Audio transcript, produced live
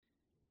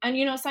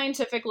And,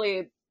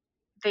 scientifically,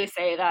 they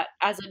say that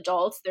as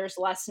adults, there's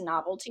less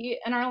novelty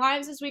in our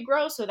lives as we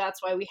grow. So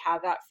that's why we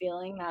have that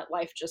feeling that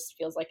life just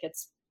feels like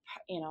it's,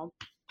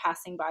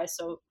 passing by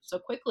so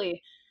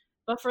quickly.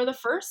 But for the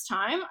first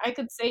time, I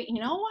could say, you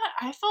know what?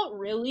 I felt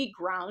really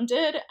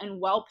grounded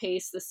and well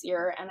paced this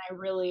year. And I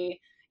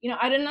really,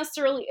 I didn't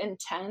necessarily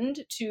intend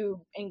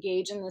to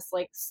engage in this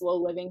like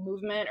slow living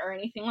movement or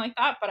anything like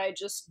that. But I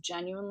just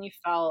genuinely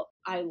felt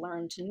I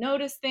learned to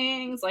notice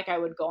things. Like I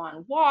would go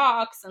on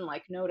walks and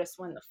like notice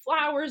when the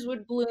flowers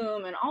would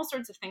bloom and all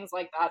sorts of things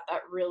like that,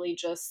 that really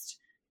just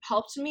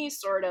helped me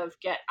sort of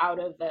get out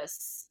of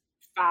this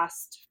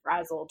fast,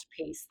 frazzled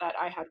pace that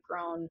I had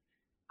grown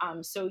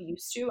so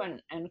used to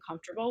and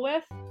comfortable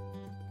with.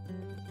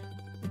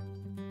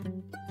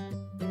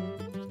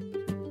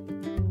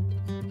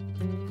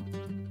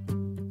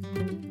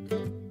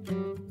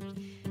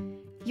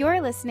 You're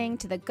listening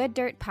to the Good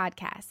Dirt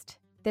Podcast.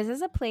 This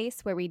is a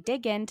place where we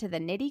dig into the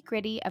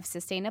nitty-gritty of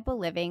sustainable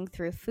living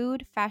through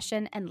food,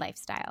 fashion, and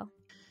lifestyle.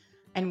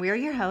 And we're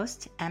your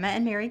hosts, Emma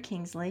and Mary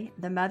Kingsley,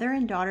 the mother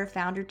and daughter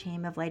founder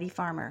team of Lady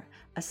Farmer,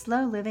 a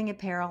slow living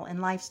apparel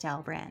and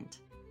lifestyle brand.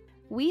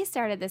 We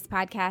started this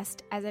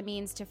podcast as a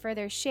means to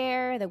further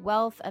share the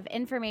wealth of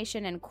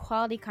information and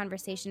quality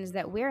conversations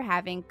that we're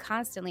having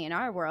constantly in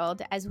our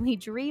world as we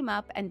dream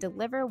up and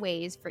deliver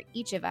ways for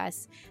each of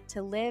us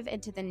to live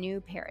into the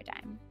new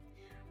paradigm,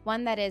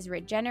 one that is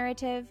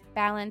regenerative,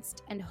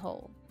 balanced, and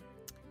whole.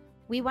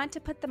 We want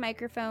to put the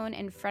microphone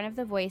in front of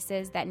the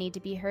voices that need to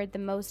be heard the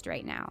most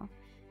right now,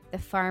 the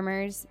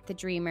farmers, the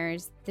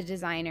dreamers, the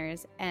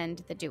designers,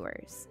 and the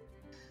doers.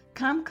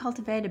 Come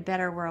cultivate a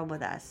better world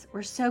with us.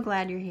 We're so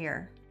glad you're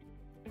here.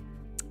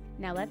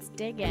 Now let's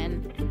dig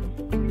in.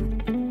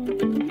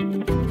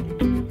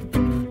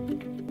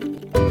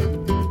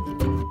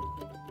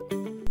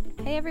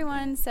 Hey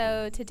everyone,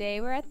 so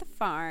today we're at the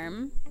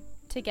farm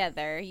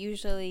together.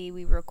 Usually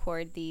we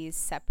record these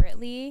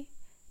separately,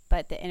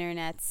 but the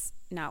internet's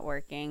not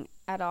working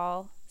at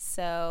all.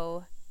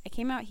 So I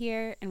came out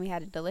here and we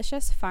had a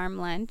delicious farm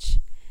lunch.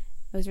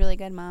 It was really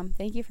good, Mom.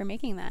 Thank you for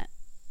making that.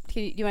 Do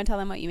you want to tell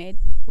them what you made?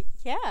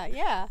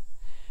 Yeah.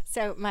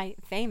 So my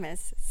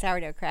famous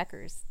sourdough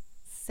crackers,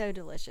 so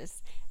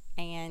delicious,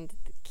 and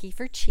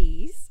kefir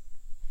cheese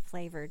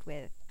flavored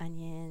with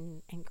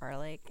onion and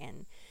garlic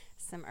and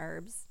some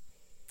herbs.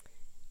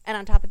 And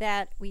on top of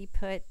that, we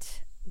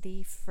put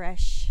the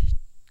fresh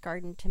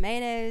garden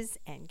tomatoes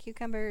and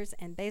cucumbers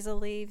and basil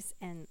leaves,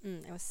 and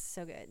it was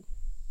so good.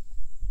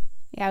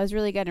 Yeah, it was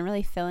really good and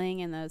really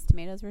filling, and those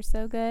tomatoes were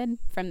so good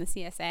from the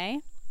CSA.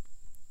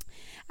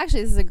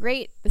 Actually, this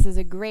is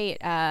a great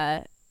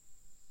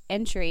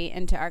entry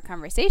into our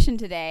conversation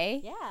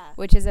today. Yeah.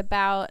 Which is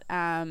about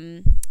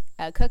a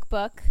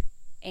cookbook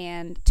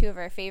and two of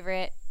our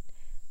favorite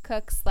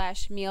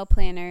cook/meal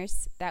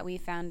planners that we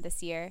found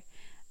this year.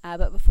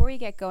 But before we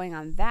get going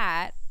on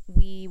that,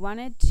 we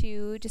wanted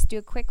to just do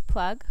a quick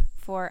plug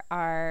for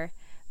our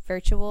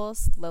virtual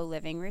slow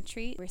living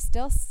retreat. We're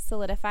still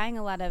solidifying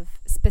a lot of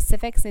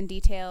specifics and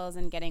details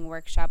and getting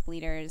workshop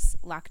leaders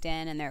locked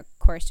in and their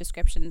course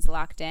descriptions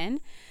locked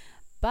in.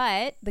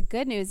 But the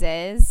good news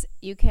is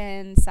you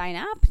can sign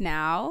up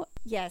now.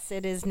 Yes,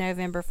 it is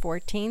November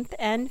 14th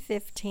and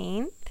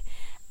 15th,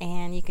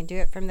 and you can do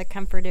it from the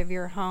comfort of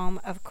your home,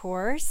 of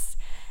course.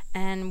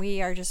 And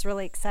we are just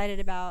really excited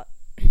about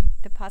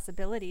the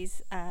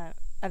possibilities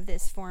of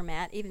this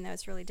format, even though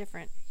it's really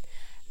different.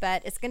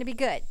 But it's going to be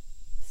good.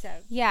 So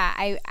yeah,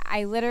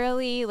 I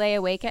literally lay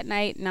awake at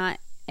night, not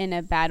in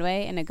a bad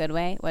way, in a good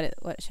way. What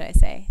should I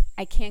say?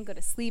 I can't go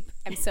to sleep.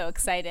 I'm so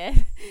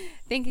excited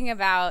thinking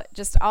about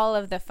just all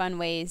of the fun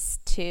ways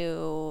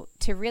to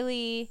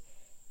really,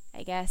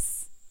 I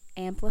guess,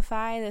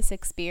 amplify this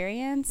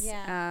experience.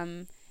 Yeah.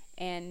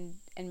 And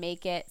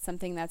make it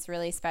something that's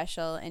really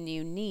special and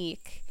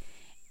unique.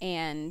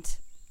 And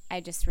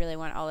I just really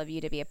want all of you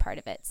to be a part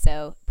of it.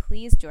 So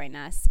please join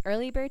us.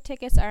 Early bird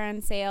tickets are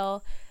on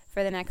sale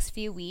for the next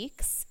few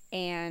weeks,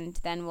 and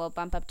then we'll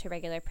bump up to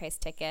regular price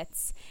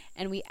tickets.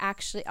 And we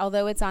actually,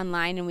 although it's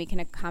online and we can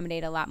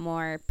accommodate a lot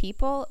more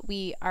people,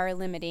 we are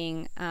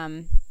limiting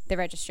the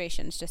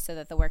registrations just so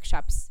that the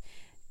workshops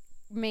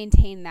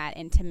maintain that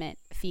intimate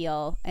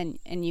feel and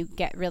you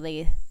get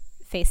really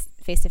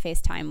face-to-face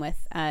time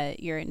with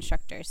your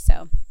instructors.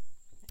 So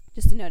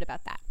just a note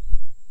about that.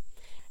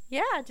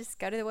 Yeah, just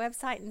go to the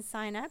website and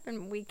sign up,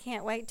 and we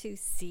can't wait to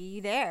see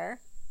you there.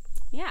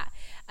 Yeah.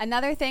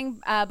 Another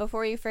thing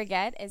before you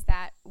forget is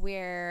that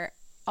we're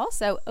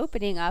also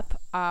opening up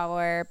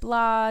our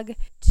blog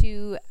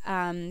to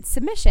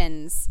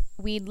submissions.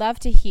 We'd love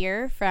to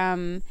hear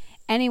from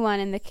anyone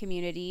in the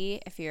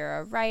community. If you're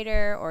a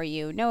writer or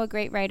you know a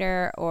great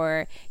writer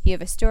or you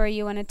have a story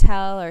you want to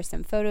tell or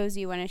some photos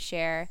you want to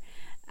share,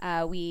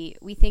 we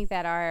think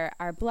that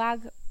our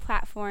blog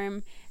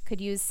platform could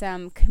use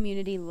some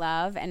community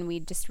love, and we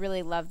just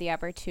really love the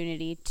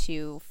opportunity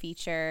to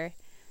feature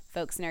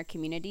folks in our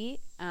community.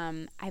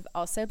 I've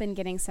also been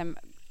getting some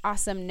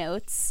awesome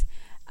notes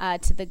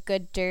to the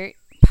Good Dirt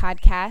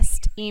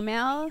podcast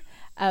email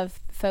of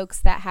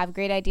folks that have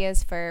great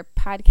ideas for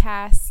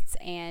podcasts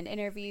and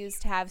interviews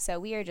to have.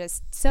 So we are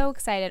just so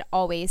excited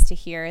always to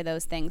hear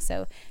those things.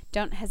 So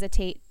don't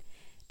hesitate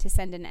to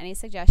send in any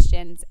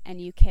suggestions,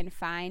 and you can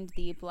find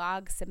the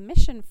blog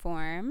submission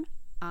form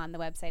on the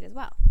website as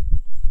well.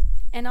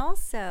 And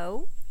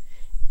also,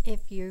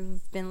 if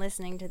you've been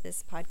listening to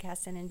this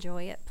podcast and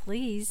enjoy it,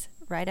 please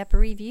write up a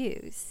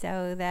review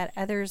so that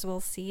others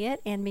will see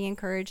it and be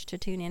encouraged to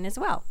tune in as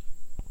well.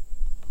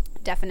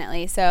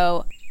 Definitely.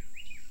 So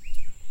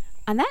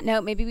on that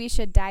note, maybe we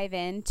should dive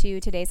into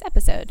today's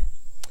episode.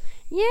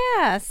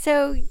 Yeah,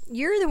 so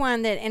you're the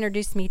one that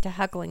introduced me to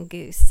Huckle and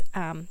Goose.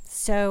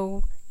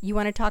 So you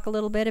want to talk a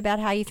little bit about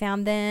how you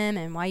found them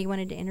and why you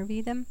wanted to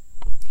interview them?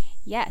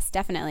 Yes,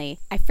 definitely.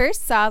 I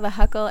first saw the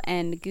Huckle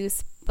and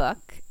Goose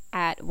book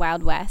at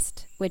Wild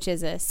West, which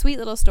is a sweet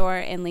little store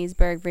in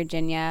Leesburg,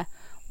 Virginia,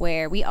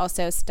 where we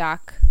also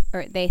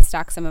they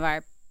stock some of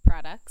our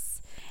products.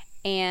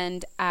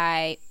 And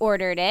I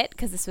ordered it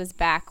because this was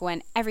back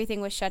when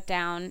everything was shut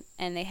down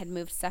and they had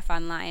moved stuff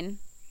online.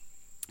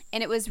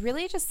 And it was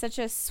really just such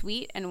a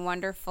sweet and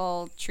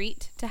wonderful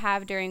treat to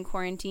have during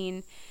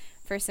quarantine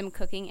for some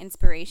cooking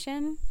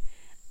inspiration.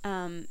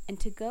 And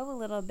to go a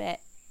little bit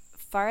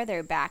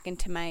farther back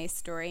into my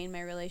story and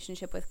my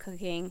relationship with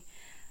cooking,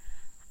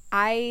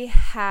 I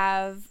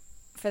have,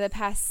 for the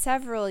past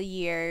several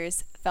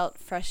years, felt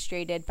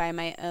frustrated by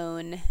my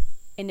own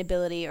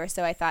inability, or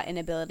so I thought,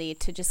 inability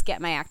to just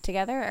get my act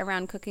together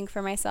around cooking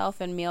for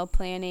myself and meal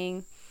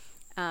planning.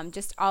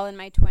 Just all in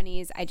my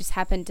 20s, I just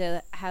happened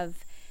to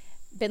have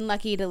been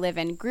lucky to live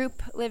in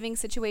group living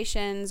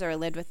situations or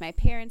lived with my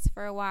parents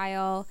for a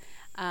while.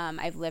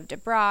 I've lived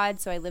abroad,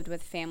 so I lived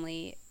with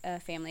family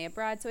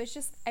abroad. So it's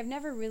just, I've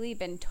never really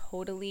been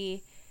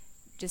totally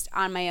just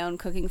on my own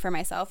cooking for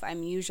myself.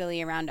 I'm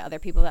usually around other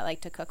people that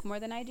like to cook more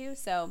than I do.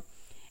 So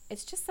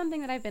it's just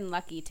something that I've been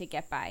lucky to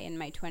get by in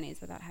my 20s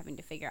without having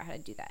to figure out how to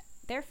do that.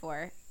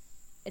 Therefore,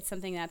 it's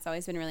something that's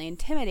always been really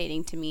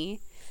intimidating to me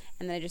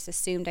and that I just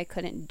assumed I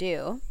couldn't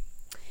do.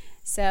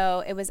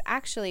 So it was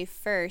actually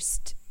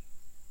first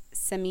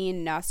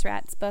Samin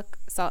Nosrat's book,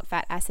 Salt,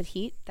 Fat, Acid,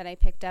 Heat, that I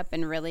picked up,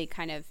 and really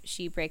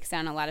she breaks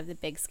down a lot of the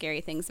big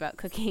scary things about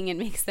cooking and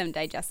makes them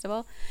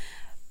digestible.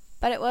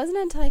 But it wasn't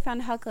until I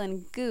found Huckle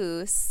and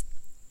Goose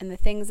and the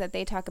things that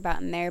they talk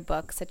about in their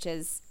book, such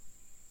as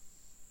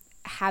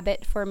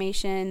habit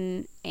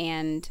formation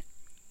and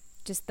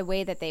just the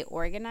way that they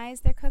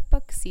organize their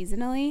cookbook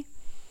seasonally,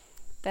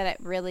 that it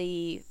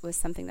really was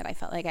something that I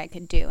felt like I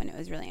could do, and it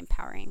was really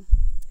empowering.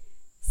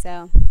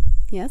 So,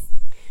 yes?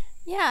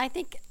 Yeah, I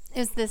think it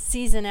was the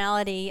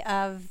seasonality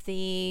of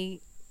the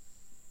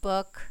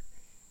book,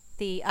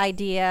 the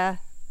idea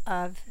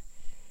of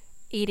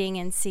eating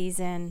in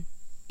season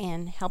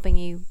and helping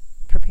you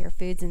prepare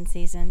foods in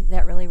season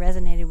that really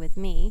resonated with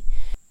me.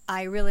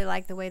 I really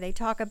like the way they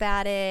talk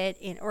about it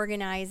and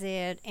organize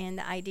it and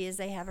the ideas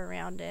they have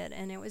around it.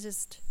 And it was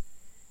just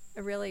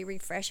a really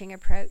refreshing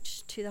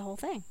approach to the whole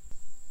thing.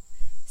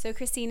 So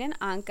Christine and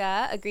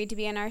Anka agreed to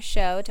be on our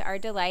show to our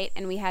delight,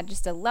 and we had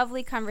just a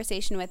lovely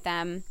conversation with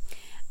them.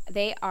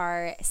 They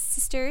are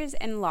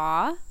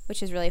sisters-in-law,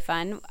 which is really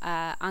fun.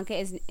 Anka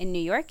is in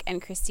New York,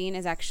 and Christine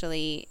is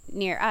actually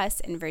near us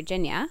in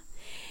Virginia.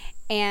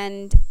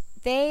 And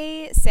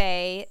they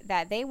say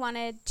that they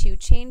wanted to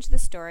change the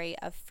story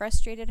of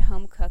frustrated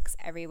home cooks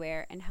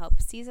everywhere and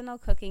help seasonal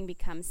cooking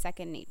become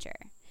second nature.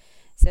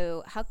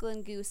 So Huckle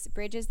and Goose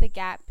bridges the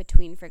gap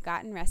between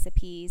forgotten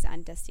recipes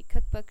on dusty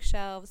cookbook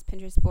shelves,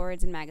 Pinterest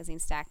boards, and magazine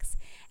stacks,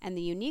 and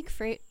the unique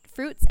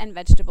fruits and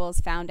vegetables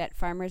found at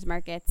farmers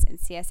markets and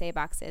CSA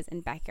boxes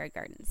in backyard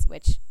gardens,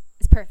 which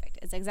is perfect.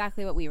 It's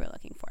exactly what we were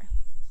looking for.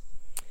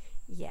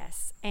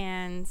 Yes,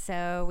 and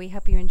so we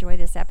hope you enjoy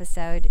this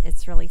episode.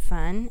 It's really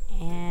fun,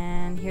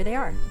 and here they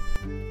are.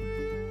 Do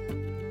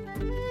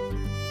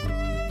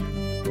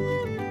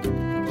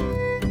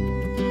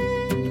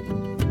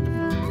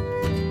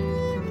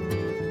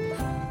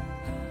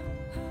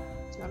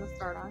you want to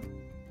start on?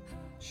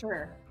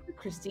 Sure.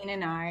 Christine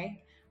and I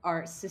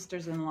are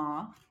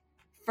sisters-in-law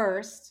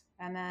first,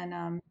 and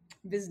then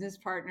business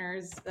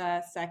partners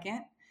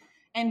second.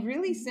 And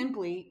really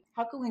simply,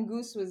 Huckle and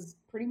Goose was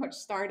pretty much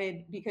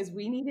started because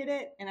we needed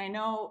it. And I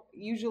know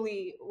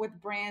usually with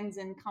brands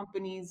and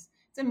companies,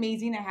 it's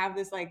amazing to have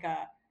this like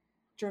a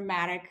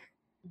dramatic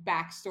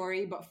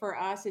backstory. But for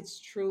us, it's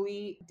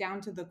truly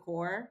down to the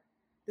core.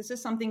 This is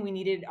something we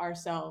needed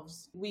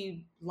ourselves.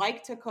 We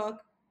like to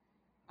cook.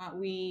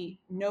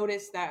 We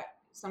noticed that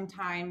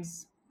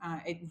sometimes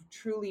it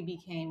truly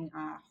became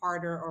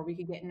harder, or we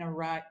could get in a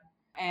rut.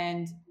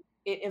 And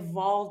it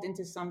evolved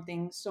into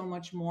something so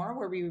much more,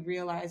 where we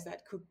realized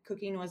that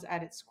cooking was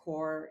at its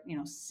core,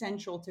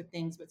 central to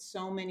things, but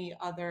so many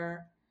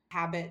other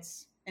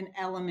habits and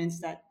elements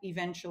that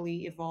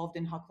eventually evolved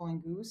in Huckle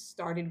and Goose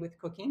started with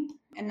cooking.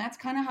 And that's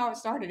kind of how it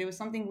started. It was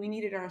something we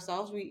needed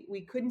ourselves.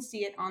 We couldn't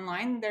see it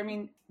online. I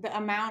mean, the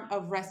amount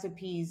of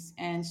recipes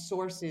and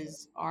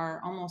sources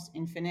are almost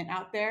infinite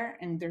out there.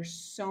 And there's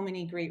so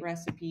many great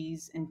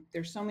recipes and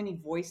there's so many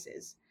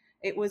voices.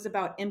 It was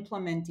about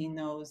implementing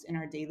those in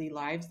our daily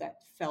lives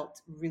that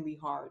felt really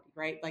hard,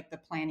 right? Like the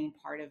planning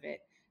part of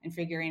it and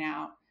figuring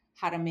out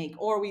how to make,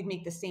 or we'd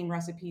make the same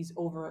recipes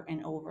over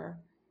and over.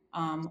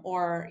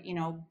 Or,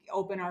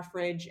 open our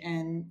fridge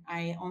and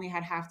I only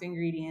had half the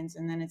ingredients.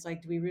 And then it's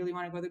like, do we really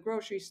want to go to the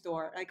grocery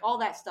store? Like all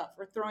that stuff.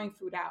 We're throwing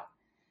food out.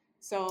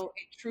 So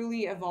it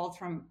truly evolved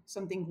from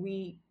something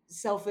we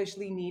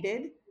selfishly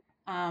needed.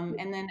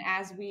 And then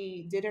as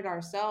we did it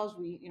ourselves,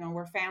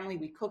 we're family,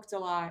 we cooked a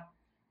lot.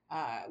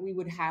 We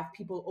would have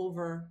people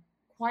over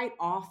quite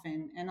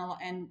often.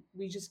 And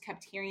we just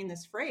kept hearing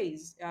this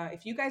phrase,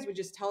 if you guys would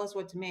just tell us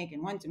what to make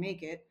and when to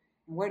make it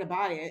and where to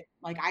buy it,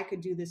 like I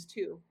could do this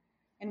too.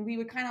 And we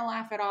would kind of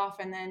laugh it off.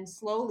 And then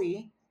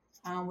slowly,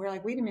 we're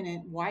like, wait a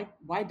minute, why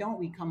don't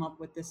we come up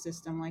with this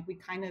system? Like we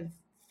kind of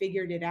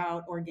figured it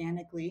out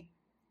organically.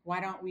 Why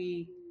don't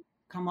we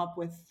come up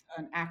with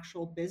an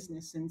actual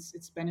business since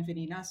it's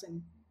benefiting us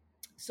and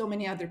so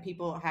many other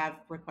people have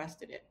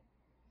requested it?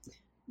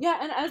 Yeah,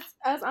 and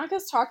as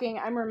Anka's talking,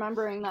 I'm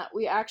remembering that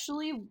we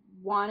actually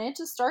wanted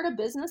to start a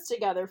business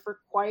together for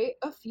quite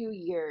a few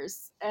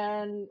years,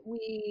 and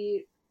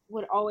we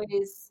would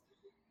always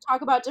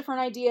talk about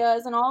different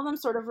ideas, and all of them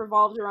sort of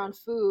revolved around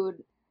food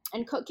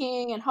and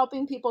cooking and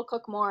helping people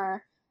cook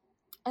more.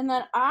 And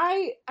then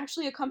I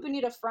actually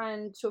accompanied a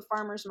friend to a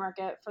farmer's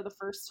market for the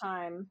first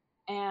time,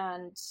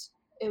 and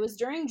it was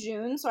during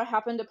June, so I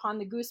happened upon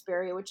the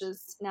gooseberry, which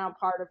is now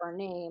part of our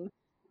name.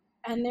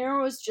 And there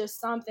was just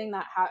something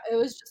that it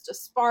was just a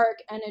spark,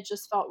 and it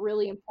just felt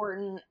really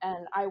important.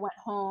 And I went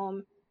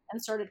home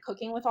and started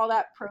cooking with all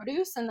that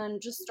produce, and then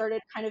just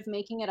started kind of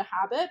making it a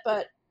habit,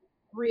 but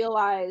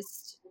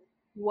realized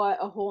what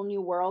a whole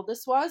new world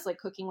this was, like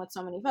cooking with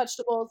so many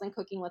vegetables and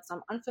cooking with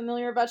some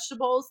unfamiliar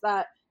vegetables,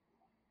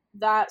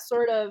 that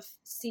sort of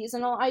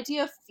seasonal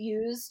idea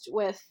fused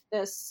with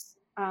this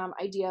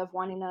idea of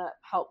wanting to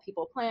help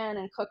people plan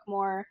and cook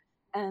more.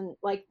 And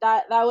like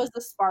that was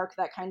the spark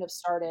that kind of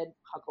started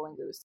Huckle and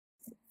Goose.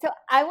 So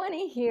I want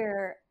to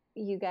hear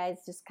you guys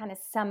just kind of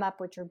sum up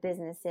what your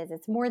business is.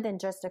 It's more than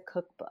just a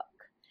cookbook.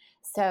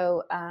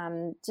 So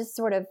just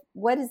sort of,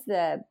 what is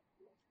the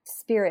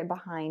spirit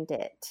behind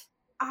it?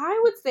 I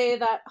would say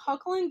that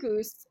Huckle and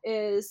Goose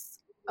is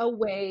a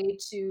way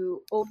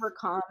to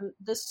overcome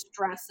the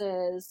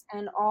stresses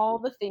and all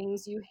the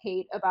things you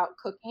hate about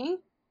cooking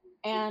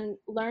and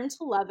learn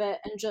to love it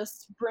and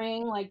just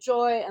bring like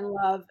joy and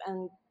love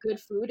and good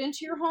food into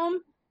your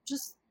home.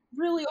 Just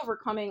really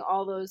overcoming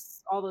all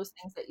those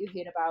things that you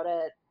hate about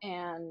it.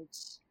 And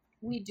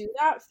we do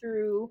that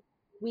through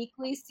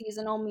weekly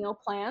seasonal meal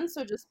plans,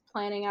 so just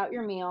planning out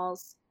your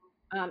meals,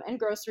 and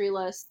grocery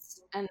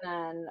lists, and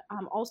then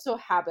also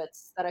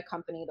habits that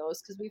accompany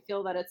those, because we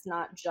feel that it's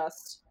not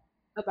just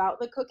about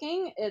the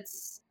cooking,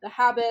 it's the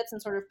habits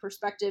and sort of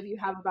perspective you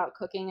have about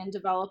cooking and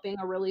developing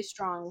a really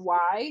strong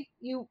why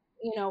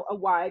a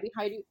why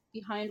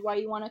behind why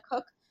you want to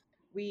cook.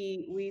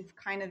 We've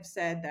kind of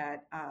said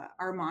that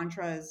our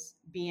mantra is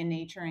be in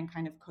nature and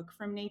kind of cook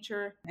from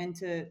nature. And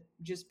to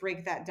just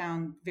break that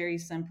down very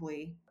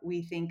simply,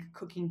 we think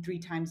cooking 3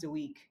 times a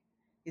week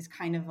is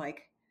kind of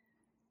like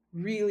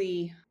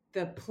really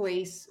the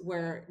place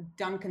where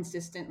done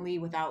consistently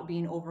without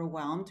being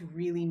overwhelmed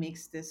really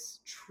makes this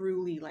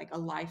truly like a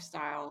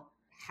lifestyle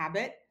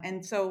habit.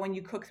 And so when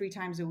you cook 3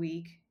 times a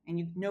week and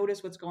you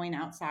notice what's going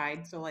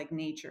outside, so like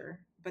nature,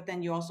 but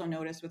then you also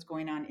notice what's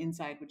going on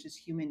inside, which is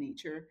human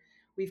nature,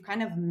 we've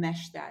kind of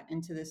meshed that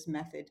into this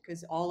method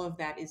because all of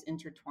that is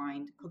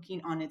intertwined.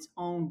 Cooking on its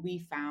own, we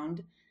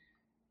found,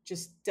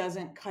 just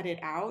doesn't cut it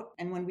out.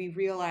 And when we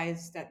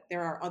realize that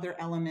there are other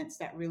elements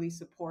that really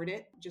support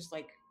it, just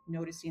like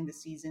noticing the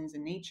seasons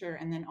in nature,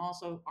 and then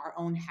also our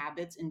own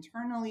habits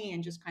internally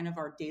and just kind of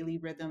our daily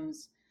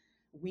rhythms,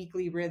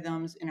 weekly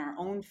rhythms in our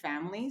own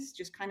families,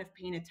 just kind of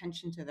paying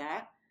attention to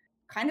that,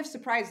 kind of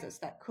surprised us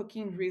that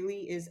cooking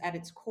really is at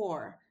its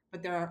core,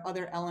 but there are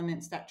other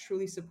elements that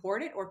truly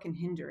support it or can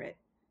hinder it.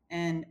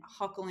 And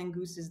Huckle and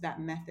Goose is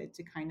that method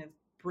to kind of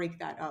break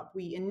that up.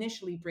 We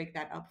initially break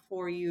that up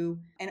for you.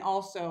 And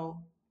also,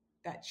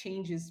 that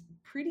change is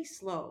pretty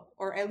slow,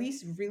 or at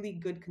least really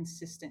good,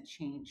 consistent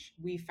change.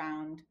 We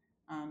found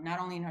not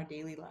only in our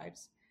daily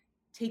lives,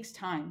 takes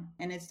time,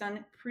 and it's done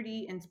in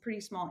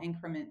pretty small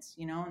increments,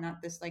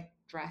 not this like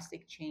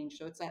drastic change.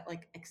 So it's that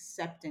like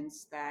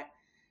acceptance that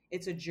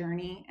it's a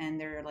journey and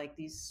there are like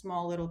these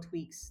small little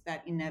tweaks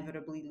that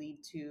inevitably lead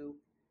to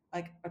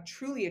like a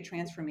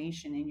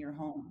transformation in your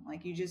home.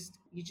 Like you just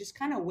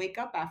kind of wake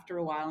up after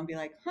a while and be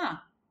like,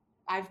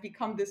 I've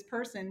become this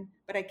person,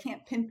 but I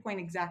can't pinpoint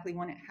exactly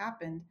when it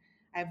happened.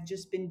 I've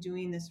just been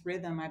doing this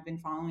rhythm. I've been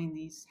following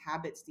these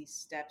habits, these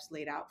steps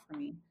laid out for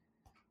me.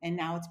 And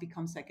now it's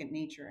become second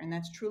nature. And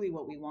that's truly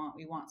what we want.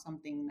 We want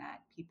something that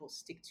people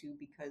stick to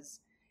because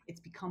it's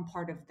become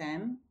part of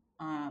them,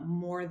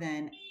 more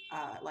than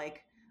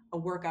like a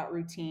workout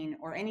routine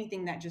or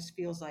anything that just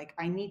feels like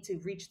I need to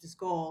reach this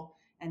goal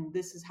and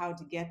this is how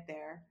to get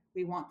there.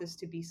 We want this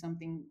to be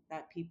something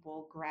that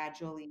people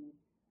gradually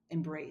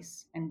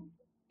embrace and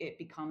it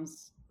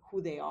becomes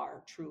who they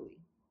are truly.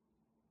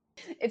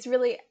 It's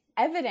really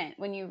evident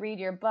when you read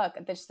your book,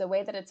 just the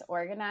way that it's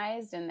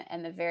organized,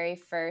 and the very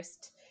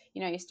first,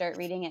 you start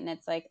reading it and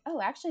it's like,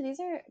 oh, actually these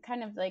are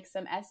kind of like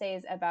some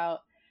essays about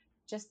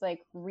just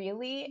like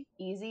really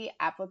easy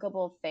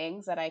applicable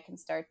things that I can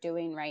start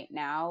doing right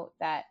now.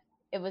 That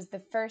it was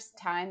the first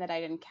time that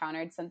I'd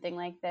encountered something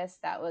like this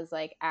that was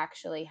like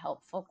actually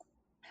helpful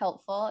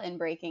in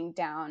breaking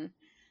down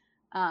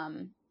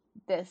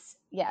this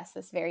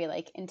very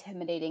like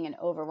intimidating and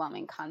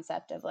overwhelming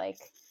concept of like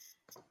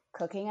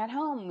cooking at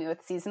home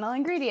with seasonal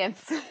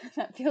ingredients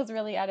that feels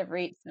really out of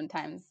reach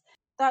sometimes.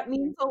 That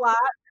means a lot,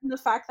 and the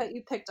fact that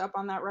you picked up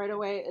on that right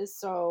away is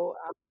so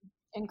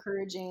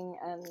encouraging,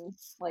 and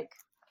like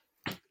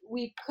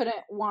we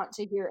couldn't want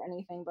to hear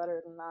anything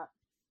better than that.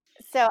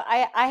 So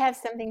I have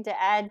something to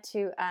add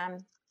to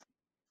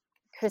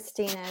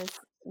Christina's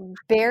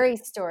berry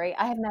story.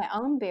 I have my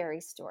own berry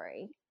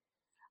story.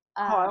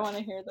 I want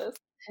to hear this.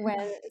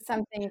 When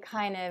something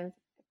kind of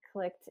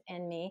clicked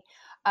in me.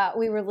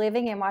 We were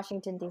living in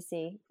Washington,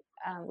 D.C.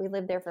 We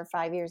lived there for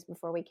 5 years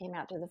before we came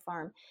out to the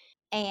farm.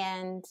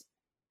 And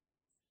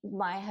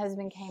my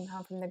husband came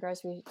home from the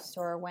grocery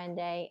store one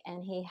day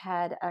and he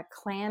had a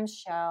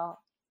clamshell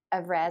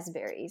of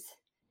raspberries.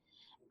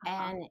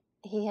 And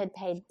he had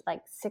paid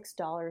like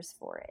 $6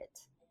 for it.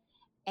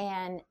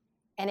 And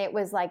it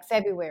was like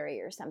February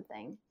or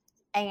something.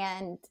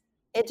 And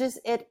it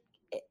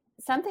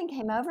something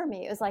came over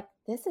me. It was like,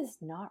 this is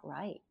not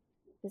right.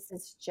 This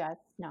is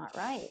just not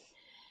right.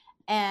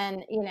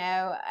 And,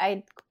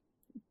 I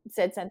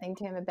said something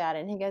to him about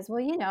it. And he goes,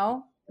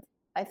 well,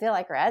 I feel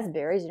like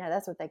raspberries,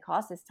 that's what they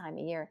cost this time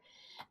of year.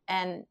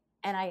 And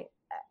I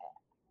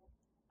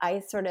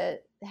sort of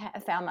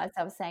found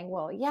myself saying,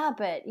 well, yeah,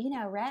 but,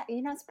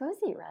 you're not supposed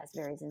to eat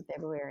raspberries in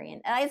February.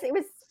 And it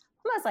was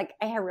almost like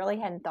I really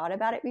hadn't thought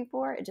about it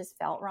before. It just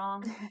felt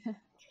wrong.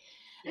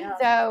 Yeah.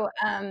 So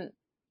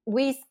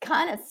we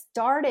kind of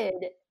started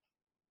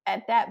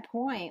at that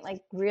point,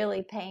 like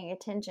really paying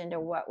attention to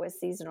what was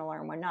seasonal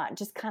or what not.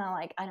 Just kind of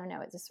like, I don't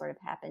know, it just sort of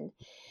happened.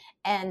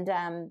 And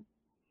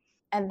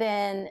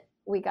then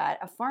we got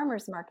a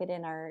farmer's market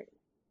in our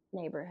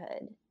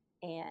neighborhood,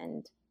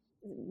 and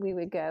we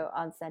would go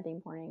on Sunday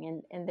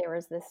morning, and there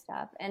was this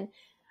stuff. And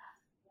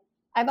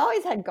I've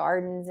always had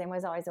gardens and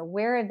was always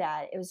aware of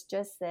that. It was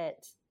just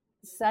that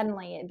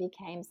suddenly it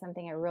became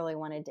something I really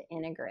wanted to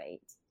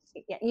integrate.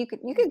 Yeah, you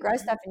could grow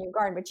stuff in your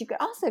garden, but you could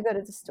also go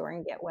to the store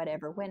and get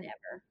whatever,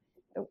 whenever.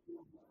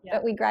 Yeah.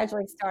 But we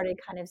gradually started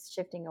kind of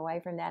shifting away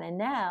from that. And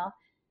now,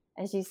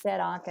 as you said,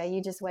 Anka,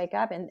 you just wake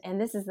up and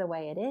this is the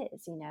way it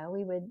is.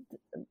 We would,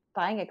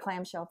 buying a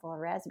clamshell full of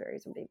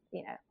raspberries would be,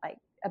 like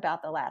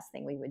about the last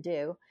thing we would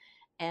do.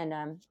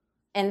 And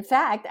in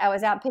fact, I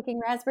was out picking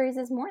raspberries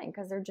this morning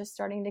because they're just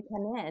starting to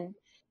come in.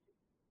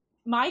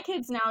 My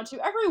kids now too.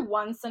 Every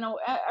once in a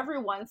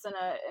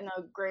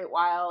great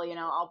while,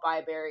 I'll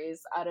buy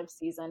berries out of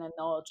season, and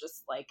they'll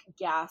just like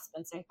gasp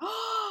and say,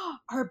 "Oh,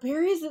 our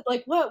berries!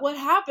 Like what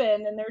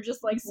happened?" And they're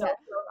just like so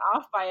thrown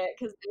off by it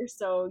because they're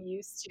so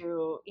used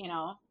to,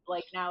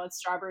 like now it's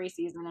strawberry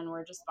season, and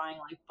we're just buying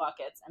like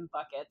buckets and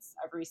buckets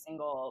every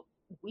single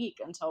week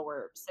until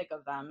we're sick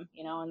of them,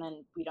 and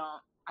then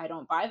I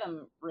don't buy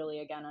them really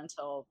again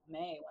until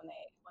May when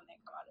they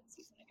come out in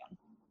season again.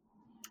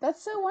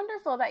 That's so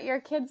wonderful that your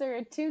kids are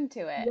attuned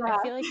to it. Yeah.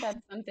 I feel like that's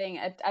something,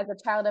 as a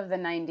child of the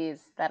 90s,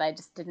 that I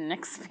just didn't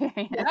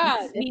experience.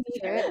 Yeah, me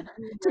neither.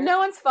 No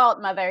one's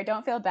fault, Mother.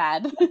 Don't feel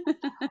bad.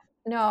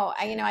 No,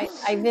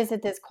 I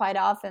visit this quite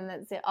often.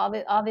 That's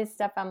all this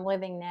stuff I'm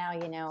living now.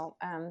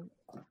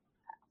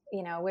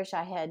 I wish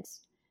I had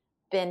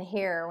been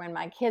here when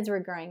my kids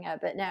were growing up,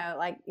 but no,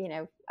 like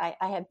I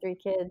had 3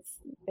 kids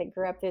that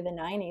grew up through the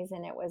 90s,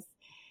 and it was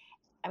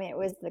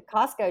the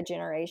Costco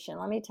generation.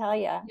 Let me tell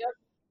you. Yep.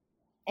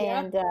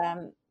 And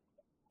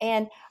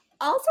and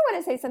I also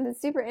want to say something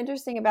super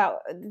interesting about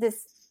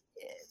this,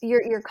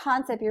 your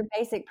concept, your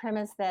basic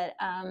premise that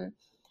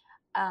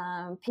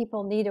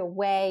people need a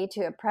way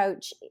to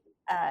approach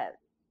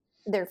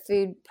their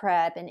food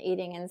prep and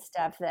eating and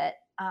stuff that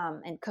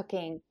and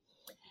cooking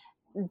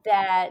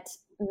that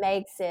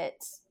makes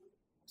it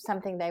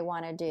something they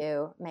want to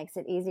do, makes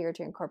it easier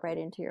to incorporate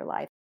into your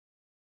life.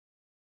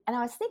 And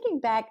I was thinking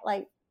back,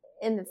 like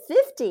in the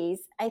 50s,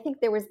 I think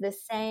there was the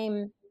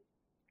same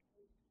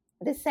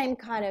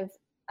kind of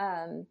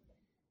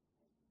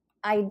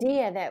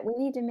idea that we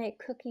need to make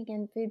cooking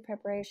and food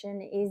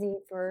preparation easy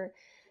for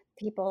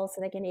people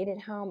so they can eat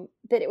at home.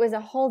 But it was a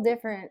whole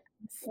different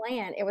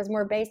slant. It was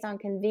more based on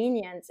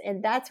convenience.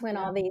 And that's when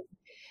all these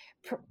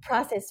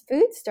processed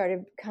foods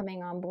started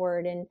coming on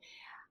board. And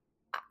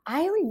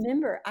I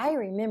remember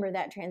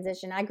that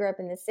transition. I grew up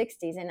in the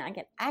 60s, and I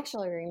can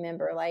actually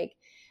remember like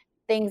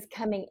things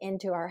coming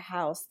into our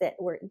house that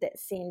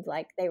seemed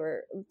like they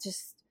were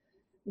just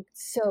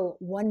so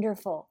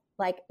wonderful,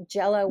 like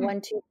Jello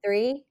 1, 2,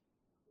 3,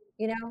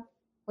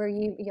 where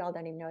y'all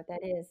don't even know what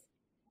that is.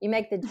 You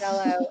make the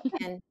Jello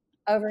and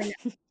overnight,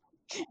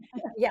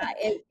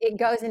 it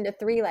goes into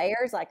 3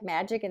 layers like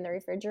magic in the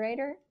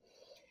refrigerator,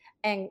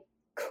 and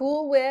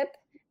Cool Whip,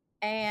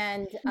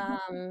 and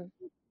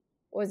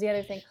what was the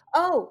other thing?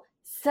 Oh,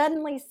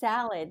 suddenly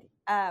salad,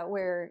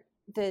 where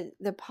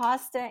the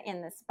pasta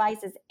and the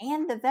spices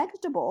and the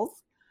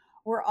vegetables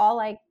were all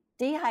like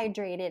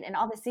dehydrated, and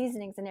all the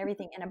seasonings and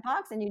everything in a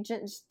box, and you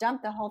just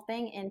dump the whole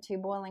thing into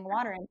boiling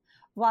water, and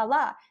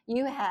voila,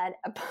 you had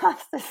a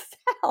pasta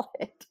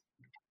salad.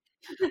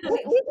 We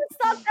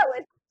just thought that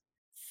was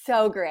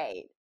so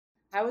great.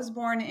 I was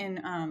born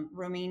in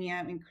Romania.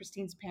 I mean,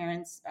 Christine's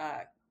parents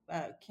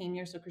came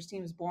here, so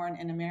Christine was born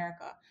in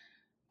America,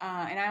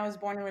 and I was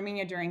born in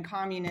Romania during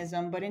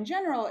communism. But in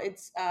general,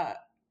 it's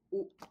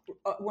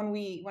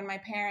when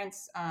my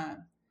parents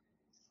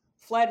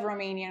fled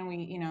Romania and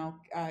we,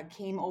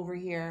 came over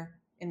here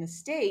in the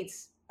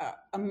States.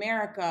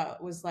 America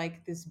was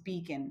like this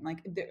beacon,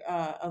 like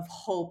of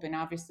hope, and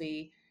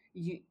obviously,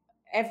 you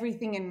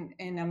everything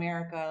in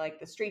America, like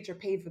the streets are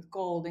paved with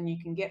gold, and you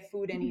can get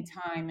food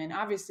anytime. And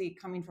obviously,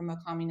 coming from a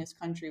communist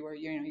country where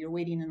you're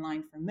waiting in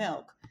line for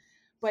milk.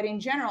 But in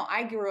general,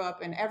 I grew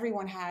up and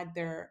everyone had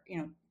their,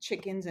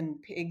 chickens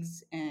and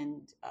pigs,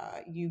 and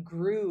you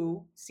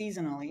grew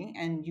seasonally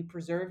and you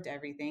preserved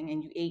everything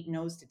and you ate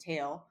nose to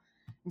tail.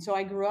 And so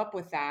I grew up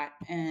with that.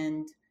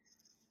 And,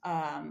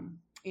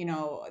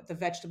 the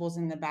vegetables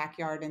in the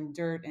backyard and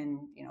dirt.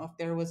 And, if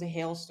there was a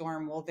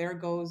hailstorm, well, there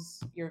goes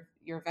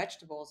your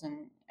vegetables,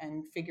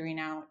 and figuring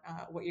out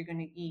what you're going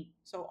to eat.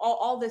 So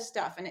all this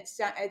stuff. And it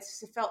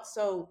felt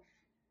so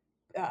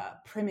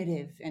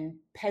primitive and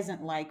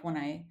peasant like when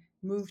I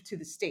moved to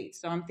the States.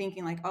 So I'm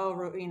thinking like, oh,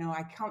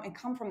 I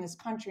come from this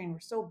country and we're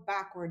so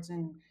backwards,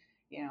 and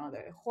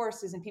the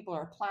horses and people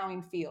are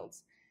plowing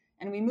fields.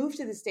 And we moved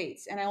to the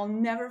States, and I will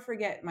never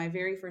forget my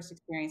very first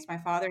experience. My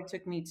father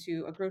took me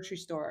to a grocery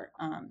store,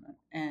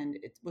 and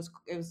it was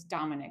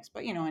Dominic's,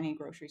 but any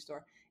grocery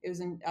store. It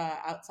was in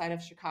outside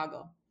of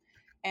Chicago,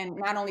 and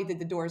not only did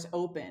the doors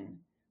open,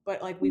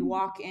 but like we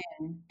walk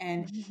in,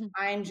 and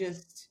I'm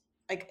just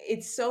like,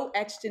 it's so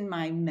etched in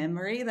my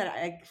memory that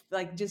I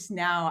like, just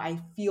now I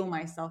feel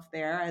myself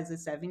there as a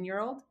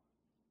 7-year-old.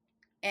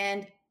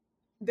 And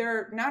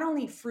they're not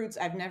only fruits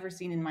I've never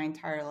seen in my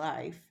entire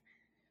life,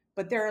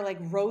 but there are like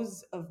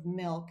rows of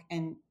milk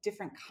and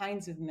different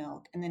kinds of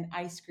milk, and then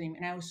ice cream.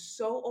 And I was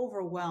so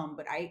overwhelmed,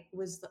 but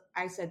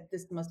I said,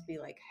 this must be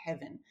like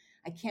heaven.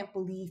 I can't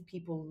believe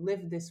people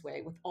live this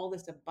way with all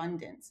this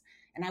abundance.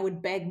 And I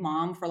would beg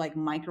mom for like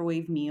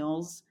microwave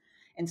meals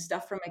and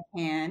stuff from a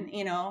can,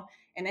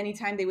 and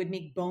anytime they would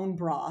make bone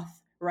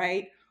broth,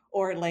 right?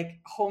 Or like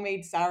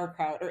homemade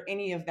sauerkraut or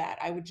any of that,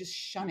 I would just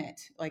shun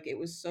it. Like, it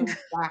was so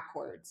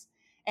backwards.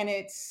 And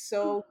it's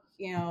so,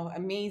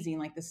 amazing,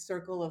 like the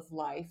circle of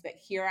life, that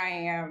here I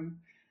am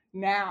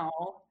now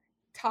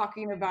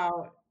talking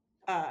about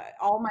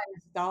all my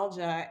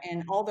nostalgia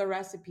and all the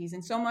recipes.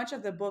 And so much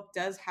of the book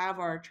does have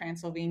our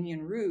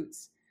Transylvanian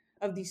roots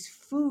of these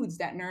foods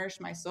that nourish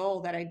my soul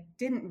that I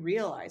didn't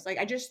realize. Like,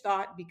 I just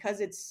thought because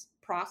it's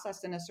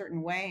processed in a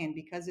certain way, and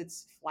because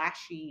it's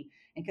flashy,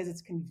 and because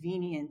it's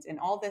convenient and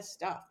all this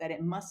stuff, that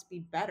it must be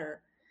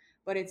better.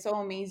 But it's so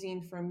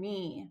amazing for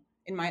me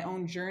in my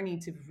own journey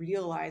to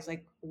realize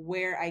like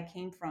where I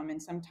came from,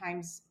 and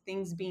sometimes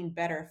things being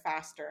better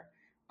faster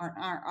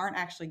aren't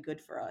actually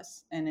good for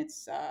us. And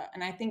it's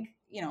and I think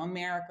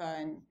America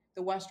and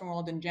the Western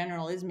world in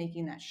general is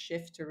making that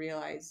shift to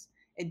realize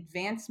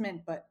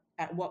advancement, but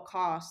at what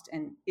cost?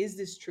 And is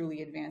this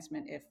truly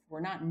advancement if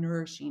we're not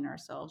nourishing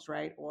ourselves,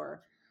 right?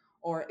 Or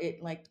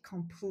it like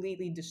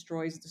completely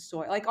destroys the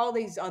soil, like all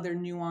these other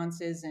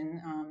nuances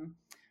and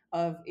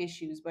of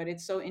issues. But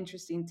it's so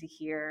interesting to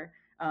hear,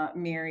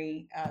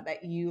 Mary,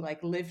 that you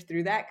like lived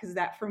through that, because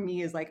that for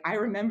me is like, I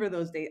remember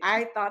those days.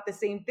 I thought the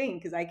same thing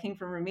because I came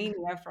from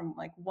Romania, from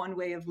like one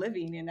way of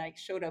living, and I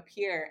showed up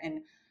here,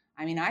 and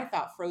I mean, I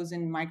thought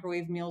frozen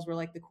microwave meals were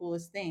like the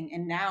coolest thing,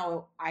 and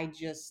now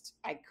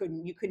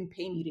you couldn't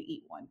pay me to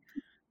eat one.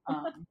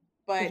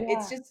 But Yeah.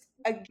 it's just,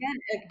 again,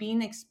 like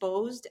being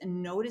exposed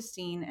and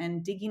noticing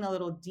and digging a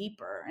little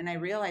deeper. And I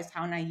realized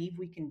how naive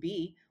we can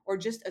be, or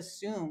just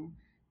assume,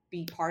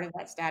 be part of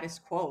that status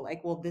quo.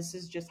 Like, well, this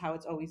is just how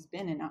it's always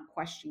been, and not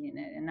questioning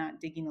it and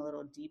not digging a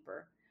little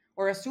deeper,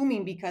 or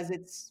assuming because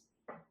it's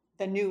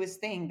the newest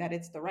thing that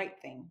it's the right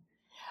thing.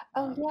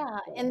 Oh, yeah.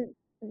 So, And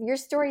your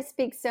story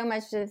speaks so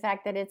much to the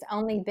fact that it's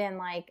only been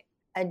like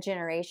a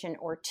generation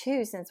or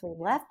two since we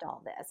left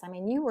all this. I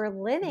mean, you were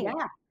living it.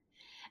 yeah,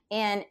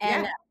 And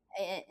yeah,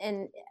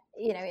 and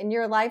in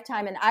your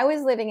lifetime, and I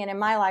was living it in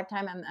my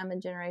lifetime. I'm a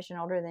generation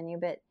older than you,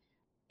 but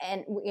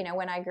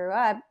when I grew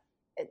up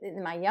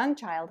in my young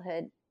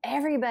childhood,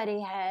 everybody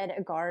had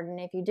a garden.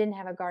 If you didn't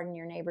have a garden,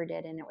 your neighbor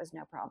did, and it was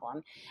no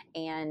problem.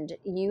 And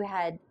you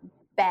had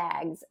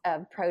bags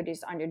of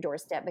produce on your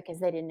doorstep because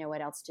they didn't know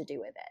what else to do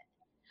with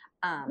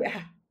it.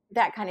 yeah.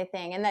 That kind of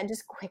thing, and that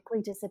just quickly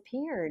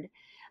disappeared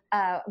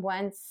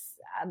once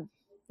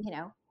you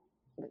know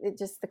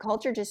the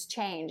culture just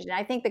changed. And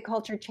I think the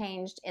culture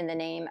changed in the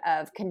name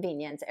of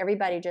convenience.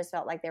 Everybody just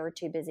felt like they were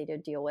too busy to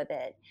deal with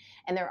it,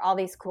 and there are all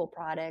these cool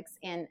products.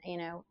 And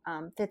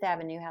Fifth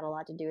Avenue had a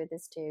lot to do with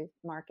this too,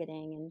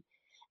 marketing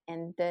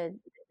and the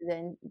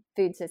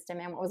food system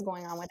and what was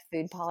going on with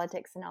food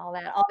politics and all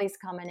that, all these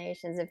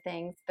combinations of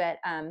things. But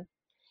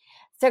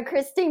So,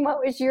 Christine,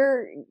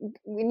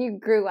 when you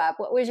grew up,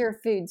 what was your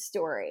food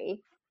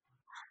story?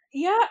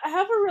 Yeah, I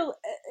have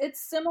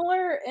it's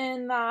similar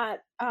in that,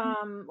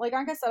 like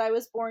Anka said, I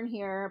was born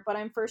here, but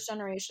I'm first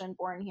generation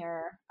born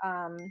here.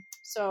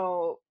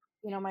 So,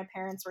 my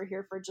parents were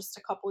here for just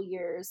a couple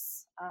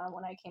years,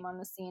 when I came on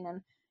the scene.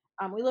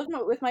 And we lived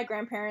with my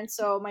grandparents.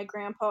 So my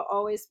grandpa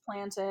always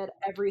planted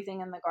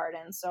everything in the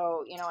garden.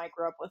 So, I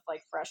grew up with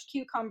like fresh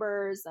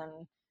cucumbers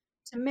and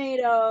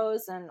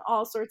tomatoes and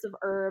all sorts of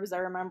herbs. I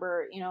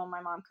remember,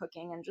 my mom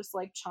cooking and just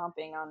like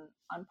chomping on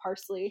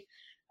parsley.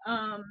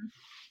 Um,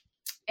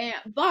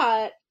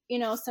 but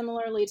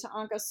similarly to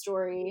Anka's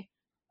story,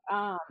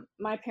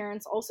 my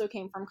parents also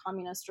came from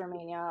communist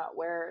Romania,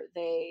 where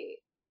they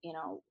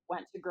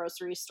went to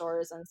grocery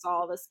stores and saw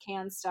all this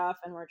canned stuff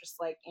and were just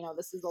like,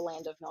 this is the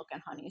land of milk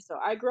and honey. So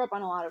I grew up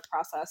on a lot of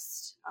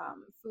processed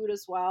food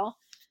as well.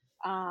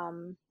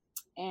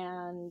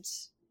 And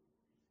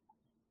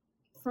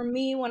for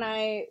me, when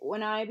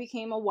I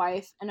became a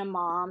wife and a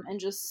mom and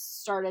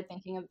just started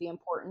thinking of the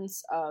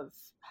importance of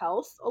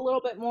health a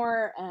little bit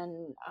more,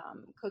 and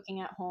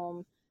cooking at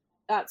home,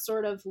 that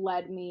sort of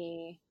led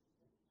me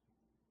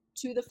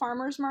to the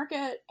farmers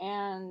market,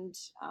 and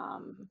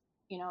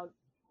you know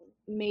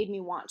made me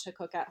want to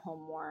cook at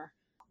home more.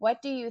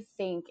 What do you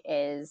think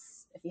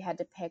is, if you had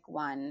to pick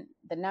one,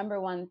 the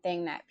number one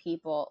thing that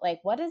people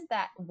like? What is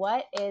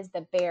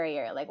the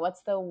barrier? Like,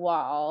 what's the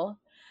wall,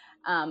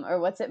 or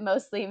what's it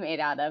mostly made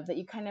out of that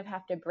you kind of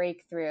have to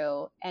break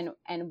through? And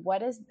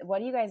what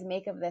do you guys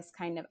make of this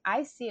kind of?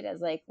 I see it as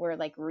like we're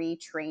like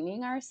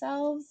retraining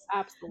ourselves,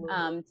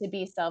 Absolutely. to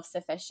be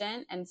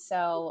self-sufficient. And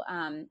so,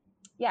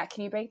 yeah,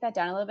 can you break that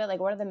down a little bit?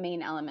 Like, what are the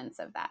main elements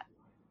of that?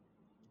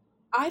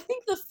 I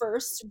think the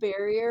first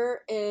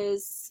barrier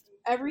is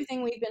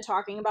everything we've been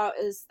talking about,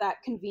 is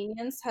that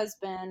convenience has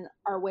been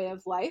our way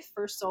of life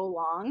for so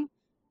long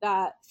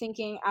that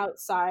thinking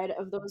outside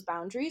of those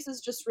boundaries is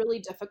just really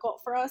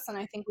difficult for us. And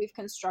I think we've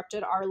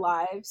constructed our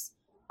lives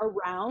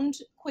around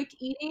quick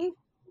eating.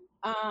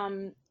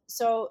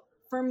 So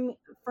for me,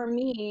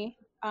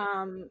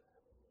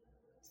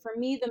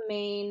 the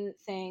main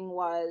thing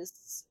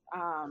was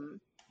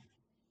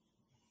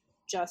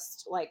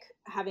just like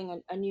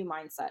having a new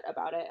mindset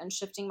about it and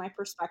shifting my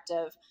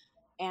perspective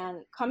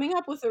and coming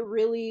up with a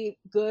really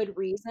good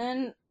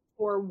reason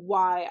for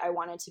why I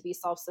wanted to be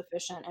self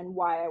sufficient and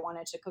why I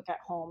wanted to cook at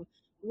home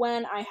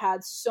when I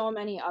had so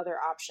many other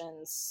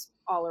options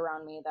all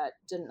around me that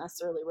didn't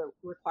necessarily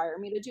require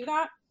me to do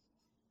that.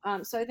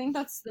 So I think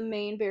that's the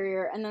main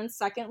barrier. And then,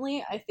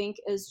 secondly, I think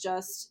is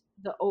just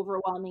the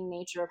overwhelming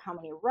nature of how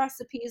many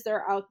recipes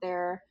there are out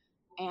there,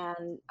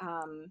 and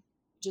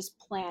just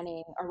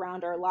planning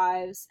around our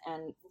lives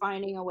and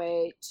finding a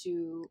way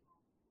to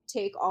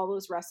take all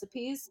those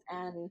recipes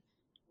and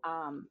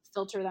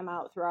filter them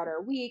out throughout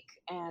our week,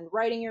 and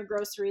writing your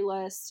grocery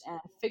list and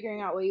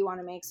figuring out what you want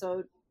to make.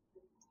 So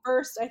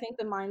first, I think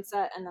the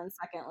mindset, and then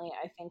secondly,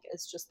 I think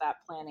it's just that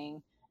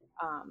planning,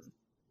 um,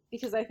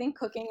 because I think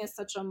cooking is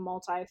such a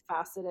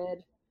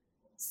multifaceted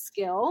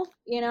skill.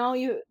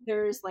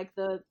 There's like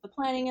the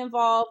planning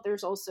involved.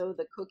 There's also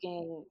the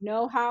cooking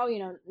know-how.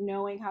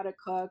 Knowing how to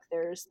cook.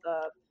 There's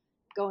the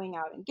going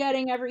out and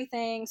getting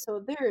everything.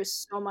 So there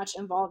is so much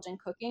involved in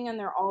cooking, and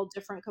they're all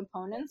different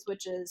components,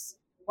 which is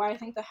why I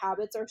think the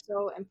habits are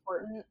so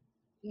important.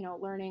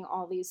 Learning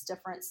all these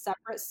different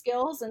separate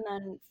skills and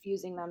then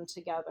fusing them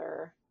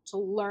together to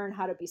learn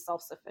how to be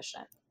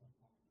self-sufficient.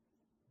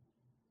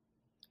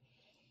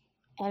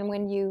 And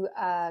when you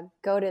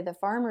go to the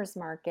farmer's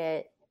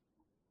market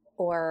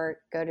or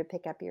go to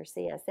pick up your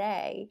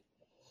CSA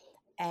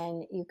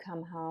and you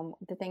come home,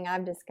 the thing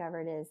I've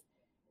discovered is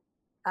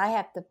I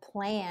have to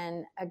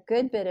plan a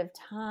good bit of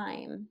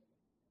time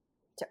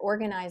to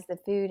organize the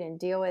food and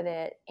deal with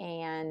it,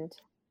 and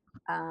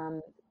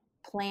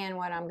plan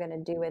what I'm going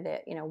to do with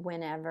it,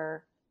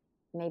 whenever,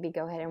 maybe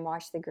go ahead and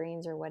wash the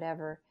greens or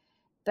whatever.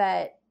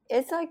 But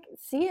it's like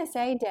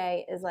CSA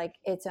day is like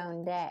its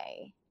own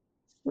day,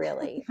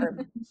 really, or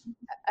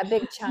a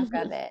big chunk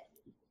of it,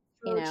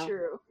 So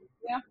true.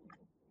 Yeah.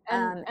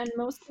 And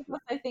most of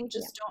us, I think,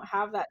 just don't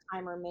have that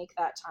time or make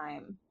that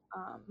time.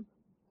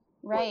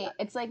 Right.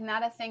 It's like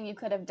not a thing you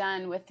could have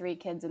done with 3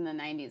 kids in the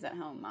 90s at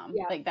home, Mom.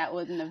 Yeah. Like that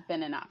wouldn't have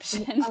been an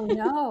option. Oh,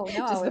 no.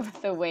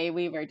 Just the way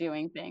we were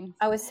doing things.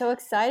 I was so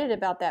excited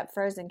about that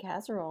frozen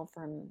casserole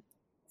from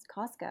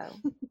Costco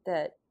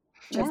that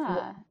just,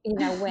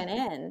 went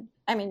in.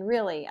 I mean,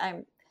 really,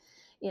 I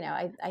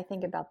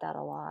think about that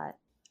a lot.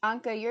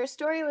 Anka, your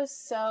story was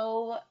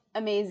so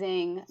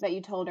amazing that you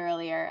told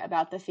earlier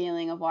about the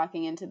feeling of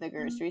walking into the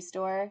grocery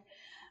store.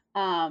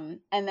 And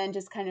then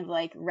just kind of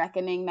like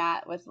reckoning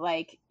that with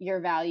like your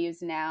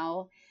values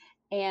now.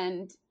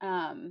 And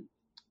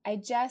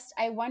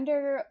I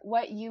wonder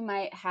what you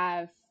might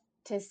have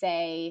to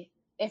say,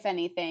 if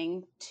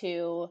anything,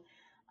 to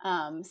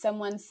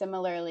someone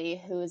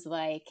similarly who's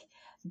like,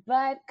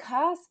 but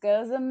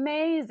Costco's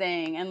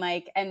amazing,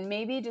 and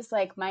maybe just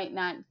like might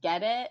not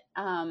get it.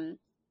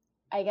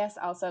 I guess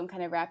also I'm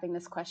kind of wrapping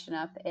this question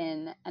up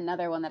in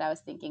another one that I was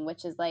thinking,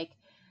 which is like,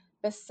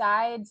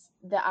 besides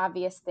the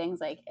obvious things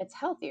like it's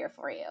healthier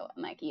for you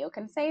and like you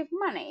can save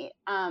money,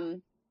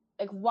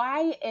 like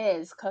why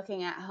is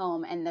cooking at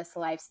home and this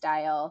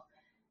lifestyle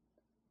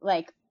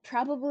like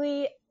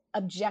probably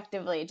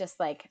objectively just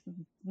like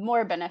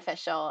more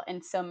beneficial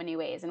in so many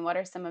ways? And what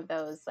are some of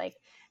those like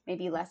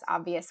maybe less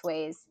obvious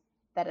ways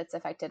that it's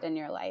affected in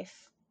your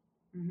life?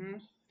 Mm-hmm.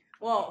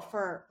 Well,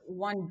 for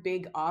one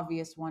big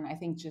obvious one, I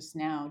think just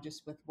now,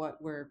 just with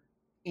what we're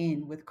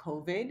in with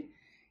COVID,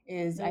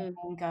 is I Mm,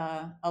 think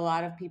a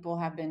lot of people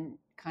have been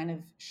kind of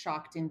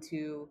shocked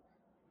into,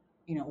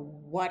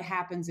 what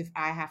happens if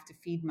I have to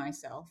feed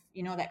myself?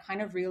 That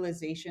kind of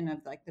realization of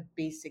like the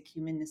basic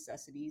human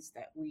necessities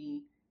that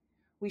we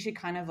should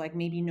kind of like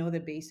maybe know the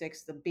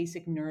basics, the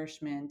basic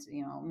nourishment,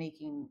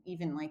 making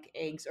even like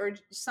eggs or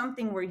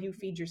something where you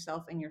feed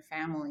yourself and your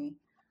family.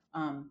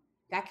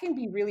 That can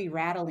be really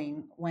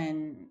rattling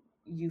when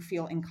you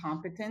feel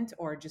incompetent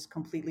or just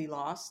completely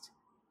lost,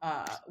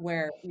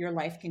 where your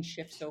life can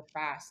shift so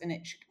fast, and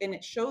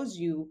it shows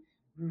you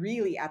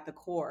really at the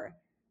core.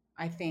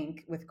 I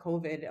think with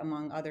COVID,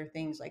 among other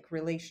things like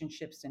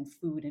relationships and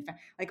food, in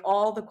fact, like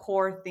all the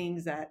core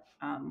things that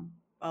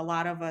a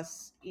lot of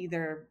us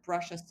either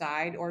brush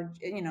aside or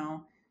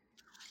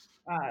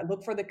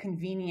look for the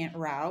convenient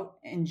route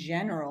in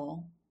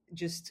general,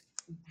 just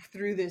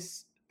through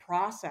this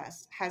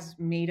process has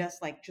made us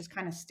like just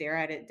kind of stare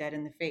at it dead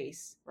in the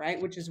face, right?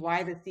 Which is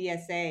why the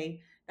CSA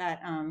that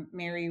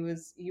Mary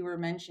was you were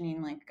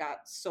mentioning like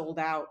got sold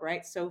out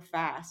right so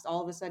fast.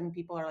 All of a sudden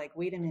people are like,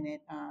 wait a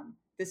minute,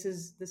 this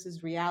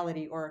is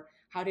reality, or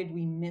how did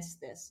we miss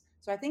this?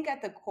 So I think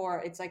at the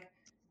core it's like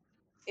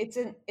it's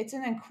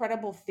an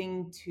incredible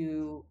thing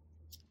to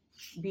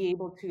be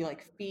able to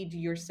like feed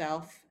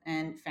yourself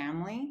and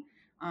family.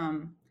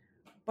 um,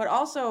 but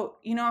also,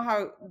 you know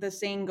how the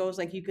saying goes,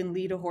 like you can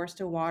lead a horse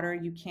to water,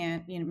 you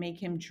can't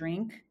make him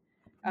drink.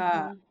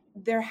 uh, mm-hmm.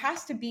 there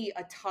has to be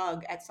a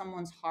tug at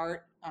someone's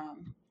heart,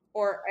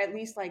 or at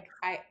least like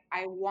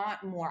I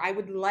want more. I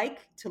would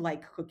like to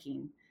like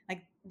cooking.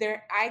 Like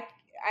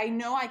I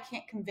know I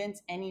can't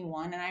convince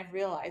anyone, and I've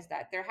realized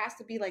that there has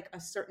to be like a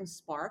certain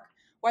spark,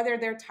 whether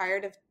they're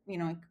tired of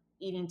like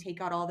eating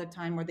takeout all the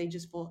time, or they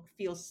just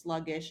feel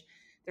sluggish,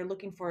 they're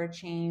looking for a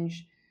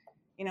change.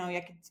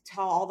 I could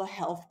tell all the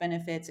health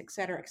benefits, et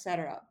cetera, et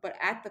cetera. But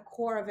at the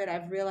core of it,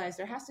 I've realized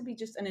there has to be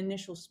just an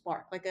initial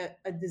spark, like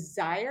a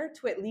desire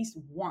to at least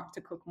want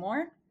to cook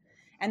more.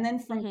 And then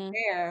from Mm-hmm.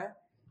 there,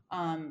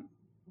 um,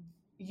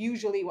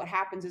 usually what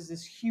happens is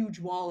this huge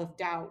wall of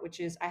doubt, which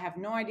is I have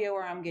no idea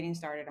where I'm getting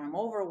started. I'm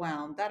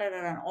overwhelmed, da da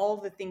da, da, and all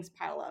the things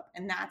pile up.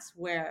 And that's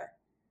where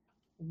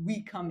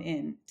we come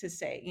in to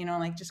say,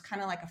 like just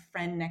kind of like a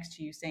friend next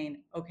to you saying,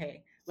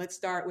 okay, let's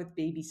start with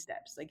baby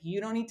steps. Like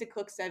you don't need to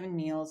cook 7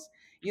 meals.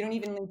 You don't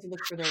even need to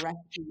look for the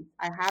recipes.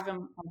 I have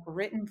them like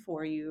written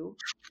for you.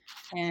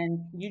 And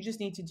you just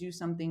need to do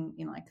something,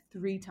 like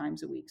 3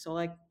 times a week. So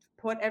like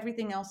put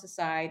everything else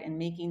aside and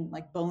making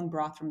like bone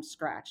broth from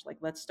scratch. Like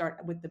let's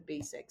start with the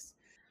basics.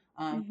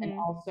 And Mm-hmm.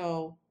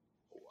 also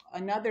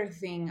another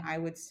thing I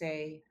would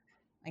say,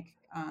 like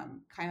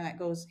kind of that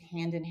goes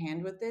hand in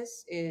hand with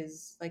this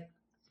is like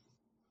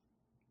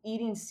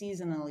eating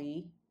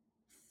seasonally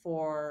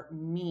for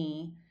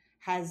me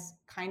has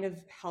kind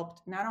of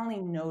helped not only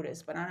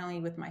notice, but not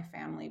only with my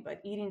family, but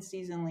eating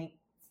seasonally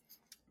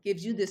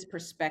gives you this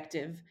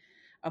perspective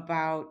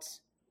about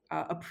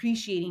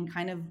appreciating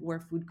kind of where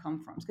food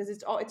comes from, because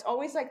it's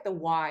always like the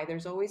why.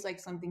 There's always like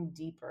something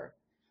deeper.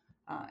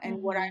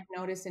 And what Mm-hmm. I've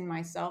noticed in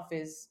myself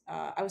is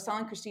I was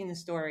telling Christine the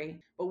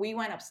story, but we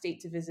went upstate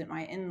to visit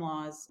my in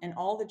laws, and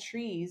all the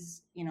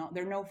trees,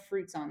 there are no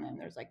fruits on them.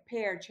 There's like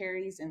pear,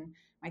 cherries. And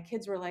my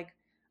kids were like,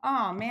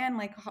 oh man,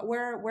 like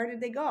where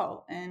did they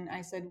go? And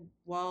I said,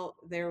 well,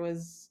 there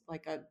was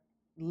like a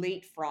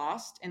late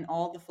frost, and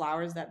all the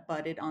flowers that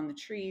budded on the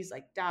trees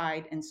like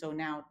died. And so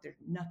now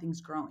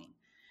nothing's growing.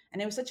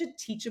 And it was such a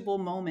teachable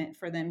moment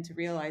for them to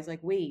realize, like,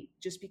 wait,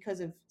 just because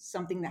of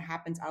something that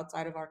happens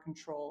outside of our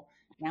control,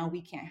 now we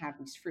can't have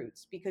these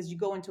fruits. Because you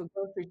go into a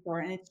grocery store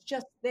and it's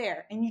just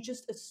there and you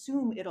just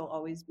assume it'll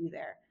always be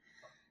there.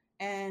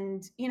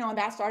 And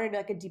that started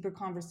like a deeper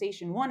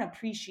conversation, one,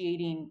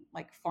 appreciating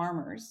like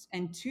farmers,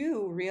 and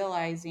two,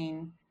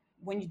 realizing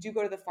when you do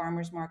go to the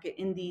farmers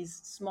market in these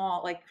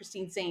small, like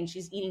Christine's saying,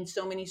 she's eating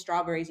so many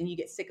strawberries and you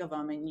get sick of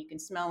them and you can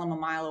smell them a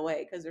mile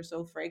away because they're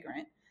so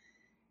fragrant.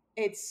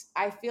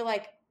 I feel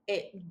like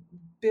it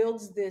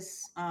builds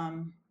this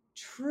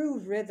true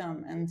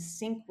rhythm and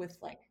sync with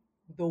like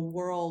the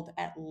world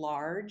at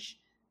large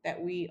that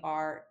we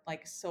are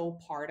like so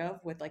part of,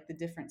 with like the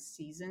different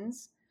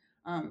seasons.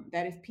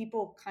 That if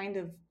people kind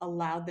of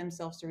allowed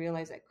themselves to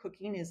realize that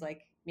cooking is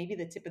like maybe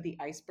the tip of the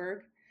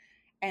iceberg,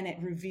 and it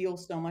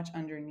reveals so much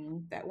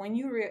underneath, that when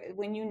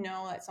when you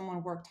know that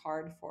someone worked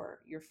hard for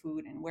your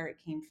food and where it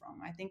came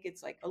from, I think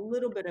it's like a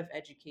little bit of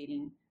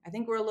educating. I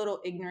think we're a little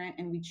ignorant,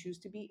 and we choose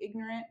to be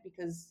ignorant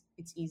because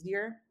it's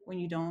easier when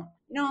you don't,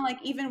 like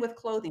even with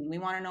clothing, we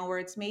want to know where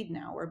it's made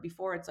now, where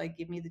before it's like,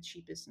 give me the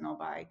cheapest and I'll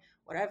buy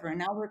whatever. And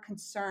now we're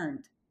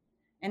concerned,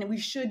 and we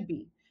should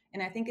be.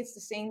 And I think it's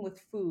the same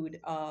with food,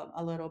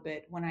 a little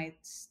bit, when I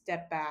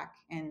step back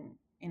and,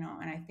 and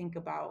I think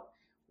about,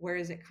 where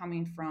is it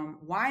coming from?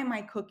 Why am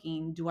I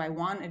cooking? Do I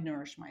want to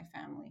nourish my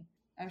family?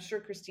 I'm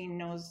sure Christine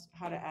knows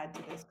how to add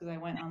to this, because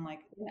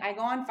I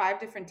go on 5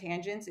 different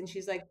tangents, and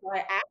she's like, well,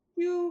 I asked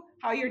you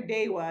how your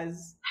day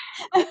was.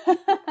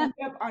 I end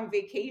up on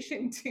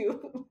vacation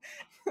too.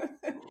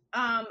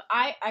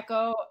 I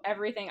echo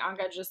everything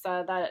Anka just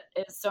said. That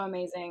is so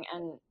amazing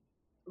and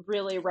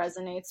really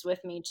resonates with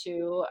me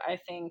too. I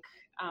think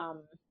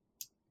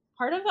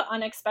part of the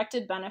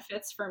unexpected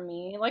benefits for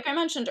me, like I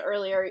mentioned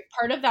earlier,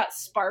 part of that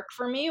spark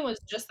for me was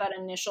just that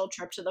initial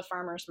trip to the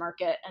farmer's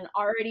market and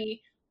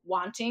already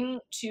wanting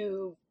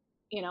to,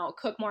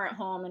 cook more at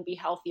home and be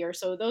healthier.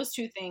 So those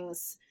two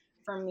things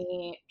for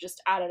me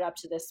just added up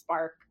to this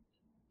spark,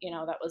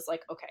 that was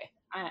like, okay,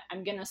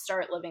 I'm going to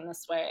start living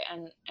this way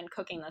and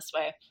cooking this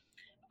way.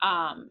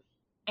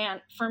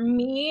 And for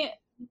me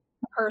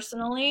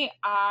personally,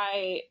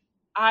 I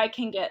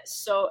can get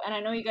so, and I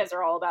know you guys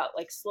are all about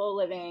like slow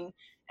living,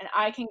 and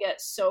I can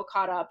get so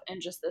caught up in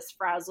just this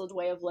frazzled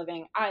way of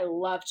living. I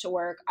love to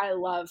work. I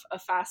love a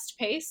fast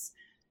pace,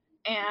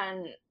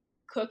 and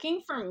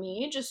cooking for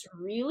me just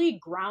really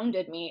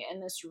grounded me in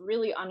this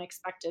really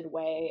unexpected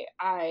way.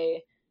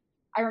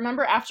 I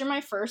remember after my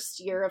first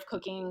year of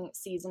cooking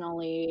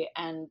seasonally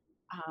and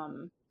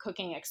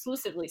cooking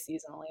exclusively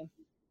seasonally,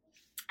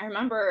 I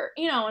remember,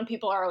 when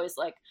people are always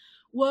like,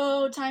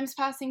 whoa, time's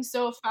passing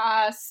so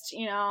fast.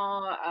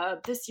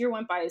 This year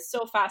went by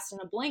so fast in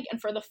a blink. And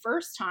for the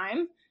first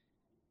time,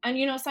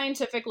 and,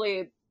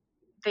 scientifically,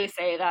 they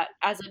say that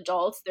as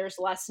adults, there's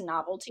less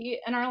novelty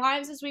in our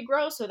lives as we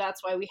grow. So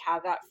that's why we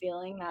have that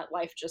feeling that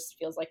life just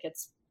feels like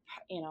it's,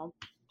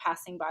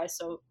 passing by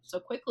so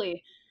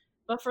quickly.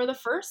 But for the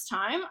first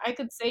time, I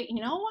could say,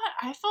 you know what?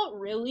 I felt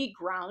really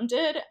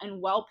grounded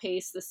and well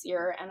paced this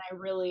year. And I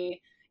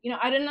really,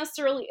 I didn't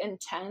necessarily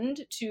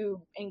intend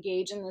to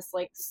engage in this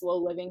like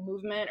slow living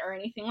movement or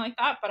anything like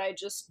that, but I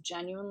just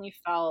genuinely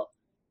felt,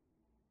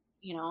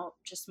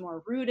 just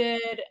more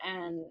rooted.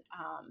 And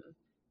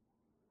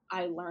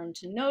I learned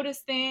to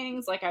notice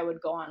things. Like I would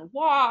go on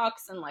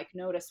walks and like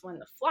notice when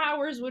the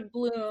flowers would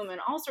bloom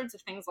and all sorts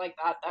of things like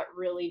that, that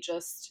really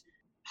just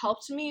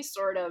helped me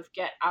sort of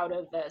get out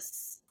of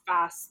this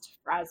fast,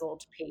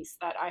 frazzled pace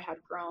that I had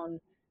grown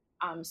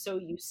so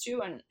used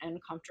to and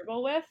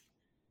comfortable with.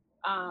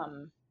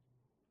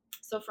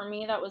 So for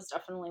me, that was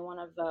definitely one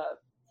of the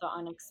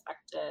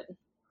unexpected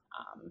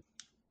um,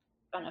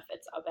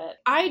 benefits of it.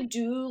 I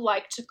do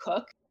like to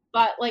cook,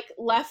 but like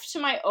left to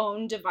my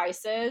own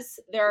devices,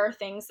 there are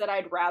things that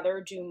I'd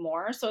rather do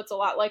more. So it's a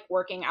lot like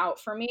working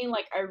out for me.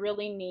 Like I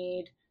really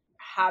need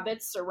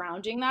habits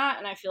surrounding that.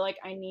 And I feel like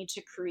I need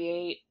to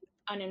create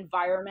an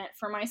environment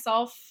for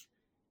myself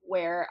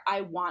where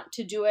I want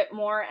to do it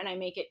more and I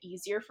make it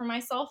easier for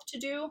myself to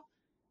do.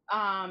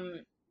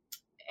 Um,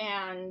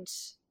 and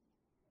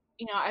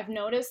I've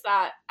noticed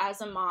that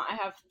as a mom, I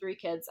have 3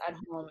 kids at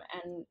home,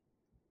 and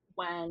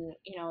when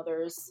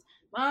there's,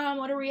 mom,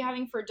 what are we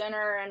having for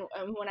dinner,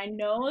 and when I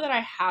know that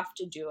I have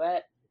to do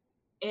it,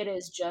 it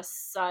is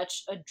just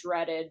such a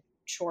dreaded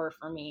chore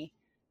for me,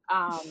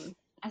 and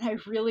I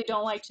really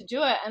don't like to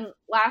do it. And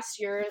last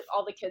year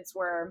all the kids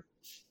were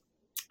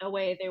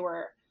away. They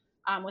were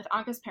with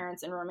Anka's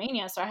parents in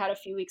Romania, so I had a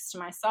few weeks to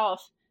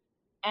myself.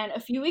 And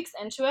a few weeks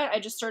into it, I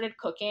just started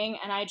cooking,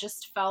 and I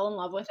just fell in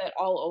love with it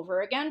all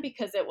over again,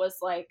 because it was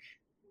like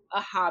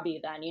a hobby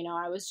then.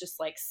 I was just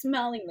like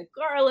smelling the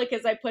garlic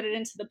as I put it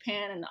into the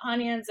pan and the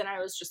onions, and I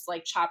was just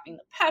like chopping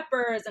the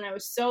peppers, and I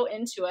was so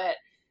into it.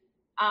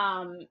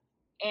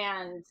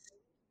 And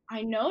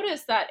I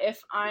noticed that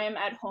if I'm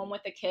at home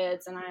with the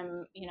kids and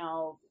I'm,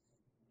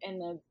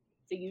 in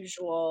the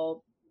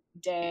usual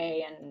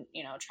day and,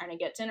 trying to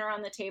get dinner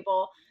on the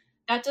table,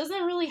 that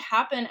doesn't really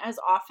happen as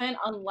often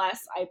unless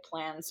I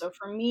plan. So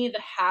for me,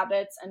 the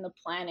habits and the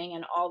planning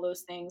and all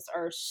those things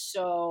are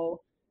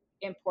so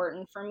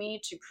important for me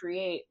to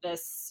create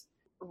this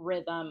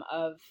rhythm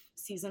of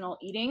seasonal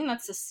eating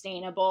that's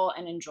sustainable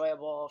and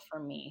enjoyable for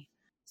me.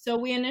 So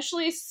we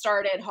initially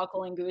started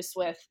Huckle and Goose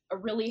with a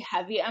really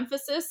heavy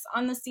emphasis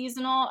on the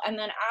seasonal. And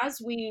then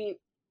as we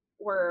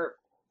were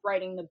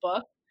writing the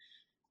book,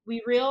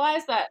 we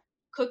realized that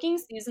cooking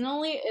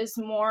seasonally is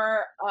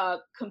more a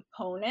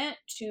component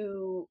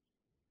to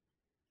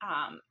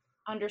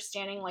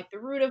understanding like the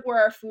root of where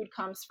our food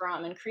comes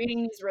from and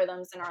creating these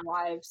rhythms in our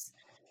lives.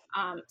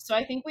 So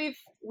I think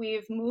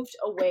we've moved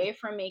away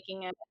from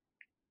making it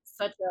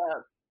such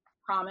a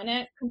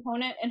prominent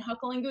component in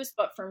Huckle and Goose,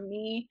 but for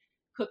me,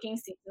 cooking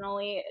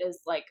seasonally is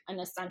like an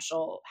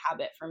essential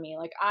habit for me.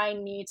 Like I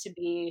need to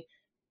be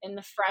in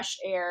the fresh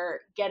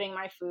air, getting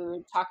my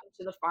food, talking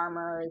to the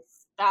farmers.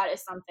 That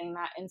is something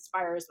that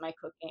inspires my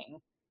cooking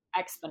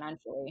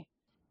exponentially.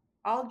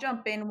 I'll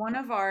jump in. One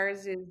of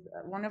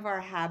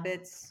our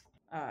habits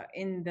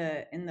in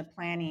the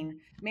planning.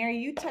 Mary,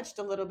 you touched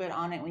a little bit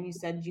on it when you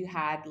said you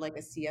had like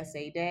a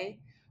CSA day,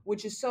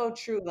 which is so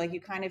true. Like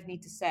you kind of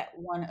need to set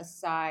one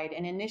aside,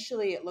 and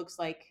initially it looks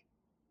like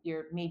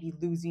you're maybe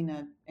losing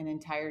an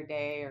entire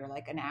day or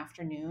like an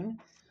afternoon.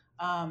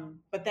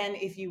 But then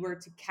if you were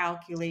to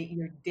calculate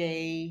your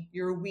day,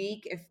 your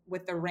week, if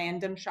with the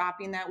random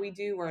shopping that we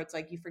do, where it's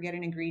like you forget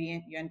an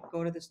ingredient,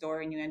 go to the store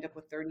and you end up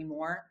with 30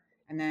 more,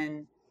 and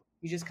then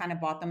you just kind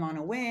of bought them on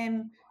a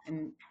whim,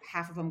 and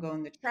half of them go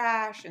in the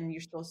trash, and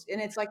you're still,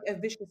 and it's like a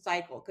vicious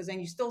cycle because then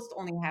you still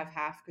only have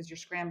half because you're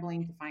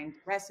scrambling to find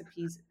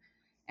recipes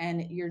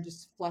and you're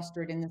just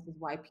flustered. And this is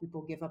why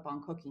people give up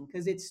on cooking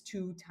because it's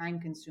too time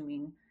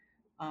consuming,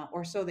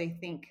 or so they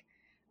think.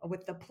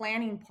 With the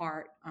planning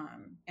part,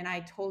 and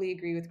I totally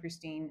agree with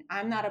Christine.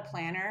 I'm not a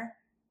planner,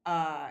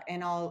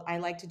 and I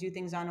like to do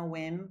things on a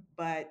whim,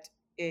 but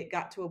it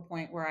got to a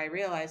point where I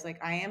realized like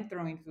I am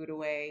throwing food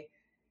away,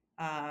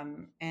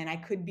 and I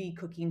could be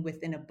cooking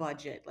within a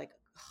budget. Like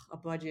a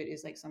budget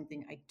is like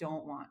something I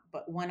don't want.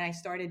 But when I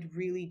started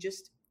really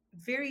just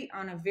very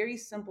on a very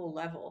simple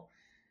level,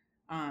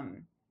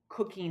 um,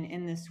 cooking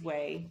in this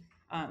way.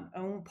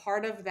 And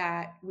part of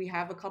that, we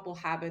have a couple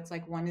habits.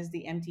 Like one is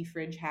the empty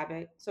fridge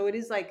habit. So it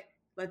is like,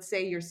 let's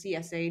say your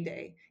CSA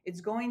day. It's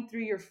going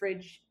through your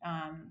fridge,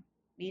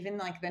 even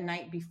like the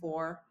night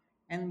before,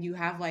 and you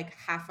have like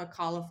half a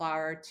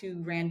cauliflower,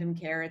 two random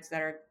carrots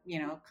that are,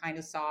 kind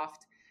of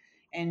soft,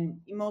 and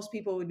most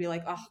people would be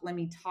like, oh, let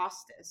me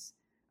toss this.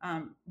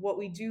 What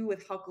we do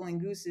with Huckle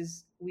and Goose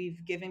is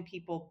we've given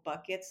people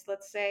buckets,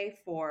 let's say,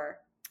 for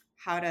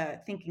how to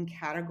think in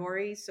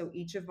categories. So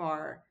each of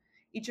our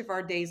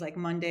days, like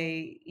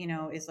Monday,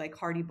 is like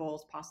hearty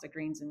bowls, pasta,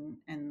 greens,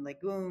 and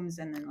legumes,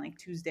 and then like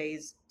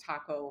Tuesdays,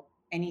 taco,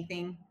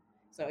 anything.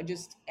 So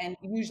and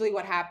usually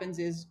what happens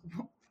is,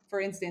 for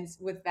instance,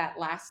 with that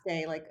last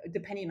day, like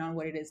depending on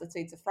what it is, let's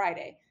say it's a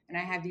Friday, and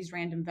I have these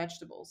random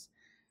vegetables.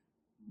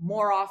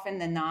 More often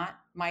than not,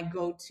 my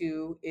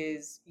go-to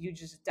is you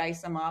just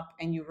dice them up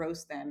and you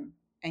roast them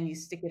and you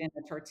stick it in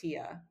a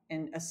tortilla.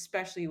 And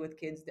especially with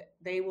kids,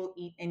 they will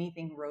eat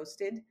anything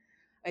roasted.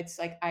 It's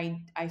like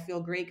I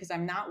feel great because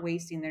I'm not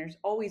wasting. There's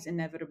always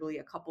inevitably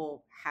a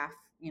couple half,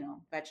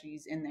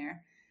 veggies in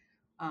there.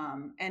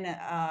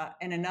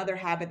 And another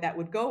habit that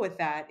would go with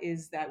that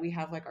is that we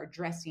have like our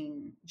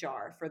dressing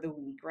jar for the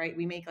week, right?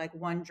 We make like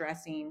one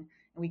dressing,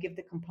 and we give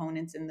the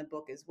components in the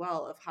book as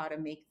well of how to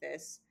make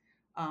this.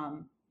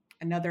 Um,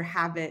 Another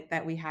habit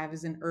that we have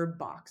is an herb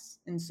box.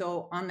 And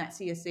so on that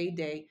CSA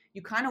day,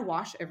 you kind of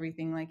wash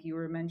everything like you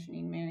were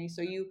mentioning, Mary.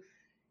 So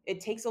it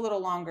takes a little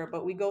longer,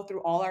 but we go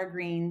through all our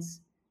greens,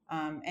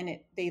 and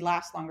they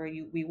last longer.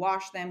 We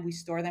wash them, we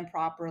store them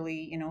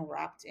properly,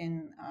 wrapped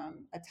in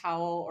a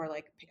towel or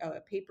like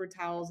paper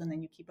towels, and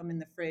then you keep them in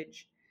the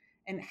fridge.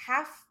 And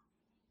half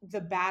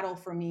the battle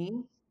for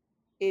me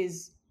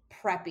is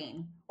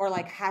prepping or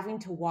like having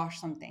to wash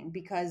something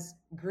because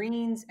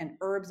greens and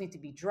herbs need to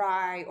be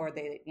dry or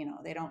they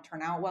don't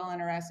turn out well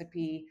in a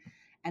recipe,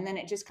 and then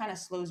it just kind of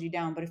slows you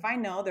down. But if I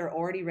know they're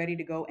already ready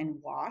to go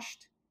and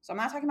washed, so I'm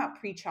not talking about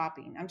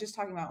pre-chopping, I'm just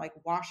talking about like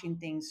washing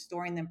things,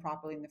 storing them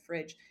properly in the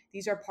fridge.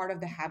 These are part of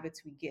the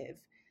habits we give.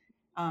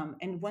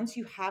 And once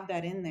you have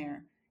that in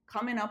there,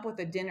 coming up with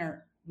a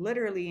dinner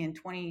literally in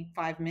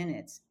 25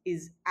 minutes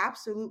is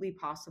absolutely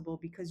possible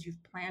because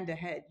you've planned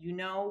ahead.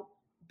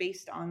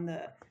 Based on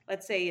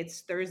let's say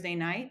it's Thursday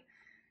night,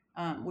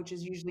 which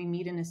is usually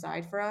meat and a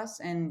side for us,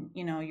 and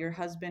your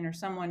husband or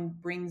someone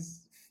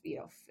brings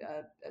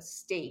a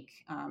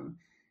steak.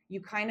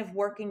 You kind of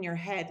work in your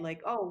head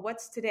like, oh,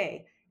 what's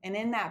today? And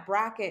in that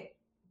bracket,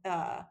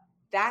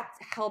 that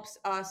helps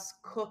us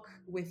cook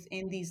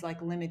within these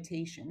like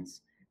limitations.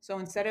 So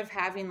instead of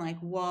having like,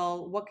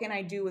 well, what can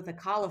I do with a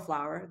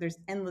cauliflower? There's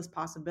endless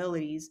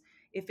possibilities.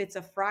 If it's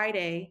a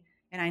Friday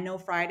and I know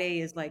Friday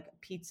is like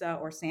pizza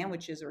or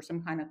sandwiches or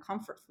some kind of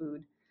comfort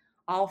food,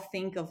 I'll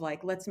think of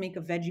like, let's make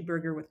a veggie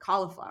burger with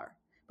cauliflower.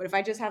 But if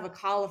I just have a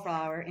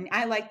cauliflower, and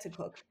I like to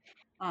cook,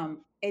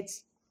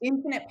 it's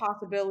infinite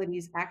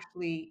possibilities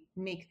actually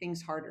make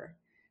things harder.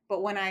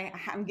 But when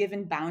I'm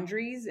given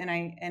boundaries,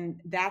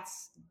 and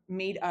that's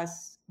made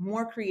us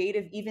more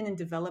creative even in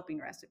developing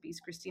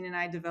recipes. Christine and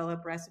I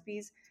develop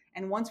recipes,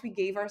 and once we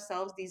gave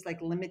ourselves these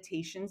like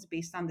limitations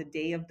based on the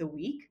day of the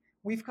week,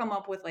 we've come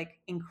up with like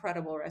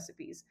incredible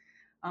recipes.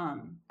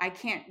 I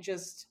can't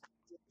just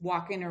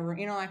walk in a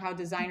room, like how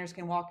designers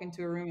can walk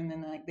into a room and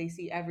then like they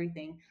see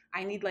everything.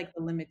 I need like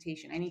the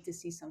limitation. I need to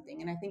see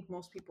something. And I think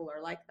most people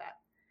are like that.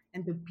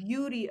 And the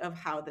beauty of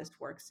how this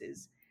works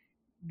is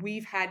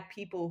we've had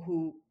people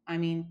who,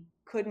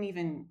 couldn't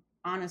even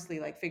honestly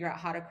like figure out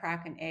how to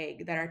crack an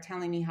egg that are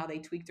telling me how they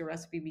tweaked a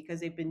recipe because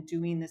they've been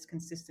doing this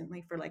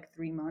consistently for like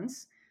 3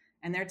 months.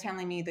 And they're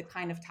telling me the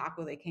kind of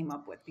taco they came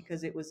up with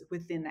because it was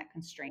within that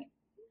constraint,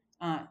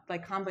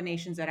 like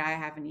combinations that I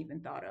haven't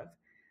even thought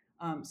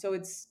of. So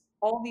it's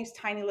all these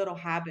tiny little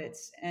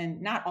habits,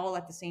 and not all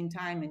at the same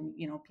time, and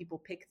people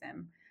pick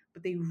them,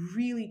 but they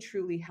really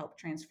truly help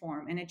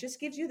transform. And it just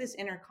gives you this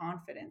inner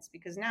confidence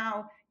because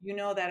now you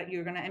know that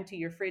you're going to empty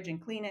your fridge and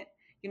clean it.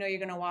 You're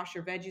going to wash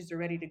your veggies, they're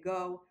ready to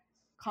go.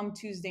 Come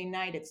Tuesday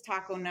night, it's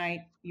taco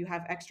night. You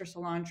have extra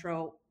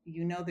cilantro,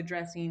 the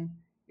dressing.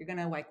 You're going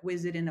to like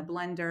whiz it in a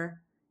blender.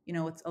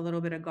 It's a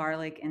little bit of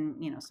garlic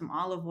and some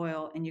olive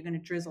oil, and you're going to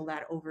drizzle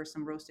that over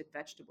some roasted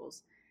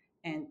vegetables.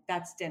 and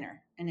that's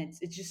dinner. And it's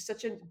just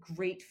such a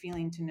great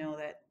feeling to know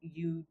that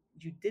you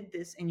did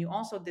this, and you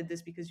also did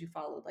this because you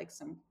followed like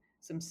some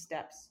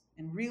steps.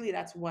 And really,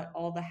 that's what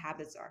all the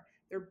habits are.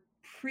 They're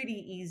pretty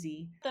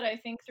easy. That I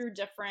think through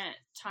different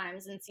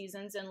times and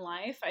seasons in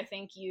life, I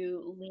think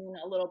you lean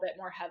a little bit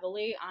more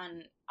heavily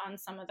on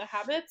some of the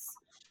habits.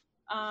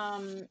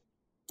 Um,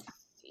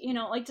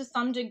 like to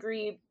some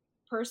degree,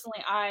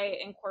 personally, I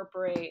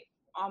incorporate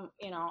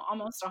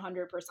almost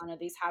 100% of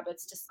these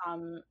habits to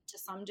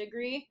some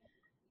degree.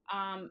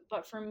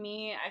 But for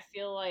me, I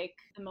feel like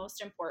the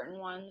most important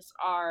ones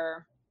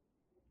are,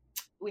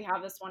 we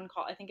have this one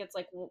called, I think it's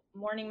like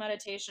morning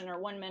meditation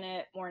or 1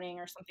 minute morning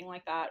or something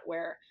like that,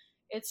 where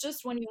it's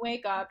just when you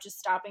wake up, just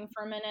stopping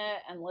for a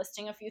minute and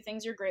listing a few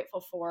things you're grateful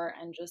for,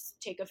 and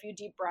just take a few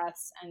deep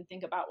breaths and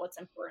think about what's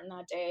important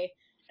that day.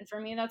 And for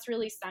me, that's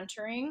really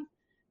centering.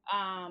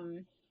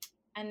 And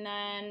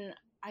then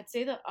I'd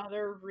say the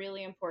other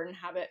really important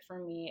habit for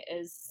me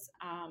is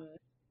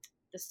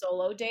the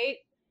solo date,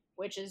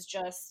 which is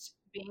just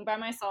being by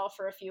myself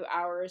for a few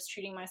hours,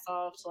 treating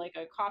myself to like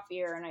a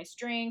coffee or a nice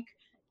drink,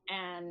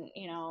 and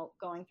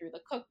going through the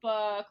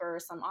cookbook or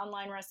some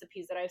online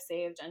recipes that I've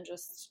saved, and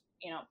just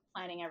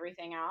planning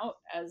everything out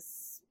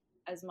as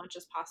much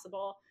as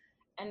possible.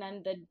 And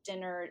then the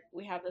dinner,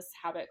 we have this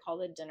habit called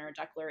the dinner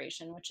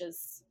declaration, which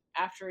is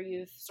after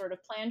you've sort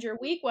of planned your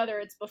week, whether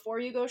it's before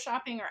you go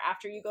shopping or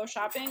after you go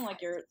shopping, like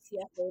your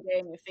CFO day,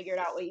 and you figured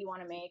out what you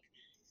want to make.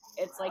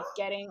 It's like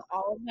getting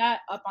all of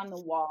that up on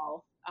the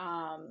wall,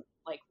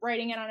 like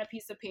writing it on a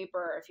piece of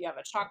paper. If you have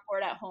a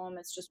chalkboard at home,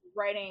 it's just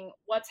writing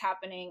what's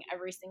happening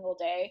every single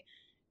day.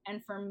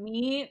 And for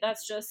me,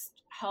 that's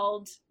just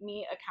held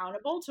me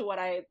accountable to what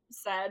I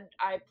said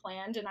I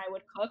planned and I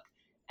would cook.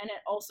 And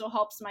it also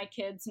helps my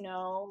kids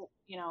know,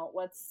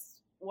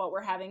 what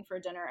we're having for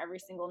dinner every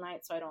single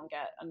night, so I don't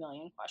get a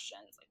million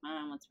questions like,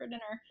 Mom, what's for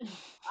dinner?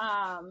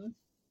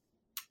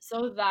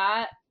 So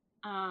that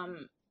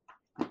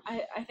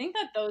I think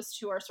that those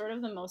two are sort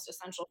of the most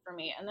essential for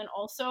me. And then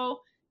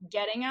also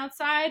getting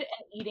outside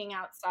and eating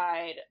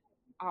outside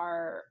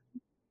are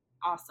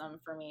awesome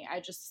for me.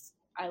 I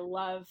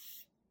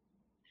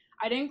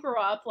didn't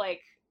grow up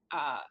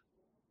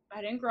I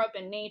didn't grow up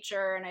in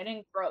nature, and I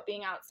didn't grow up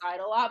being outside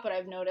a lot, but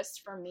I've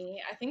noticed for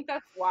me, I think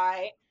that's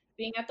why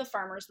being at the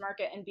farmer's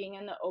market and being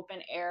in the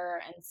open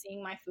air and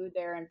seeing my food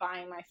there and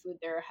buying my food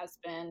there has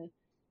been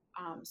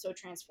so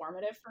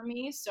transformative for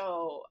me.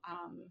 So,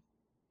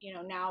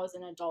 now as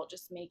an adult,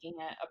 just making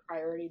it a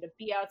priority to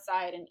be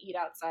outside and eat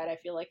outside, I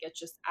feel like it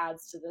just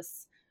adds to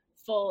this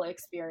full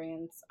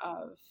experience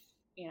of,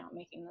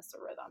 making this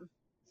a rhythm.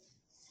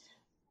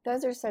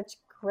 Those are such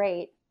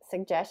great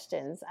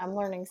suggestions. I'm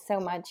learning so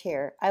much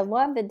here. I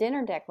love the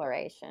dinner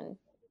declaration.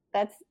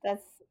 That's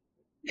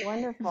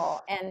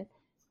wonderful. And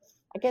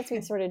I guess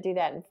we sort of do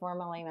that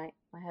informally,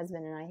 my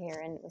husband and I here,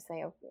 and we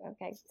say,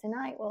 okay,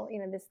 tonight, well,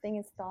 this thing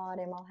is thawed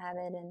and we'll have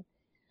it.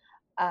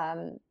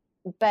 And,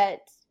 but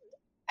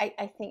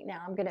I think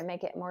now I'm going to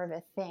make it more of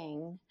a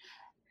thing,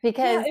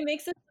 because it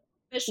makes it an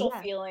official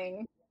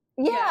feeling.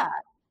 Yeah.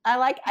 I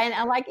like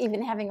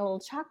even having a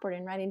little chalkboard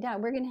and writing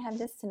down, we're going to have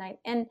this tonight.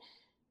 And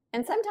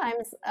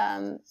sometimes,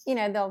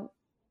 there'll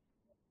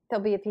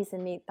be a piece of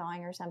meat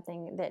thawing or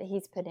something that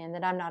he's put in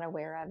that I'm not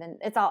aware of. And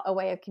it's all a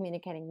way of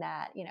communicating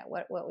that,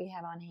 what we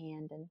have on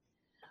hand and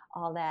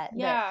all that.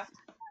 Yeah.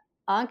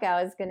 But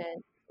Anka is going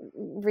to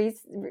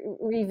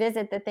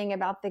revisit the thing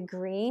about the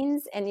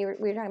greens. And we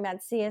were talking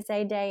about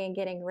CSA day and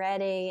getting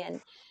ready and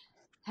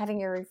having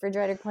your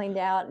refrigerator cleaned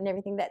out and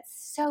everything. That's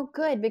so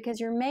good, because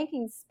you're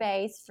making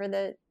space for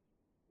the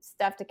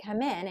stuff to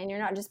come in, and you're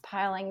not just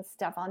piling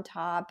stuff on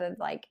top of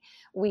like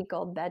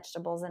week-old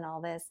vegetables and all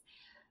this.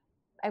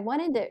 I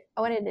wanted to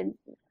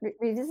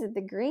revisit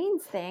the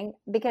greens thing,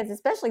 because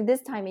especially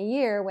this time of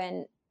year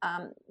when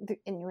and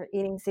you're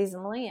eating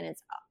seasonally and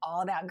it's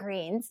all about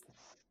greens,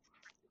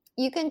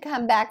 you can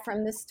come back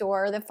from the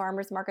store, the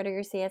farmer's market, or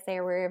your CSA,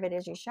 or wherever it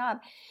is you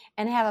shop,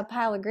 and have a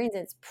pile of greens.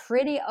 It's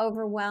pretty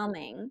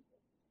overwhelming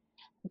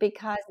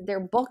because they're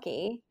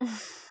bulky.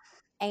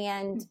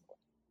 And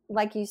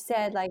like you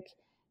said,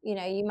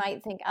 you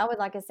might think, I would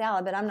like a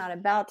salad, but I'm not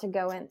about to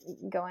go in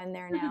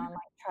there now and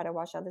try to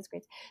wash out these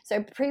greens.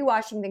 So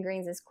pre-washing the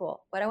greens is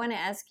cool. What I want to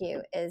ask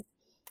you is,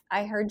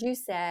 I heard you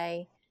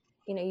say,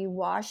 you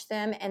wash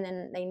them and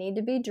then they need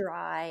to be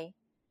dry,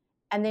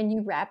 and then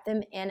you wrap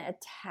them in a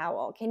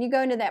towel. Can you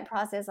go into that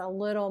process a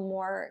little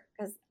more?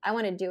 Because I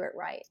want to do it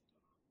right.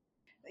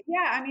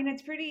 Yeah, I mean,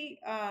 it's pretty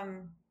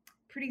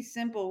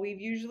simple.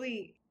 We've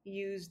usually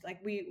used,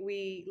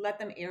 we let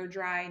them air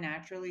dry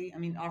naturally. I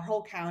mean, our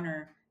whole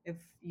counter, if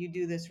you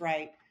do this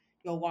right,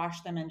 you'll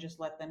wash them and just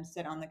let them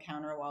sit on the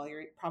counter while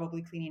you're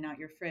probably cleaning out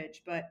your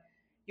fridge. But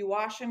you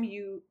wash them,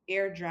 you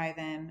air dry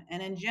them.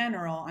 And in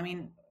general, I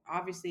mean,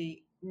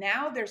 obviously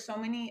now there's so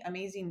many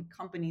amazing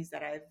companies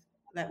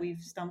that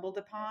we've stumbled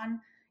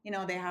upon.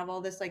 They have all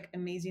this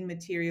amazing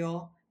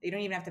material. They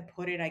don't even have to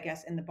put it, I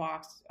guess, in the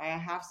box. I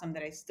have some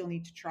that I still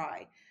need to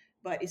try.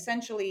 But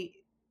essentially,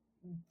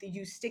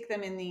 you stick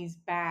them in these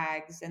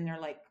bags, and they're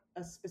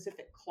a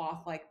specific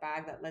cloth-like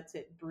bag that lets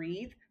it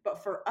breathe.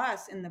 But for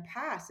us in the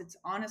past, it's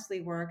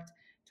honestly worked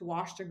to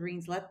wash the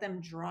greens, let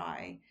them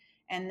dry.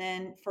 And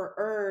then for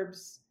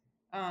herbs,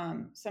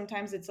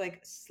 sometimes it's like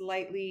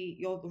slightly,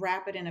 you'll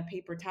wrap it in a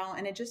paper towel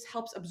and it just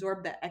helps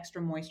absorb that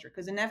extra moisture.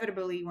 Because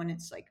inevitably, when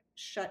it's like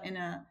shut in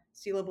a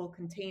sealable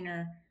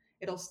container,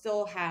 it'll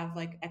still have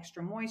like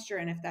extra moisture.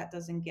 And if that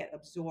doesn't get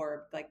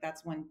absorbed, like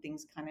that's when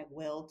things kind of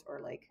wilt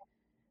or like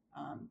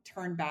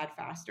turn bad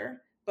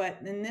faster. But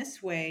in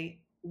this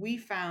way, we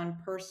found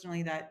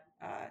personally that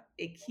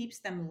it keeps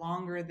them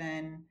longer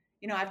than,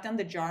 I've done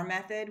the jar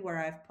method where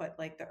I've put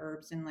like the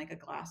herbs in like a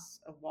glass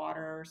of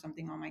water or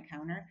something on my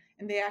counter,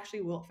 and they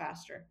actually wilt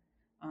faster,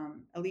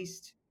 at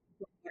least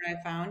what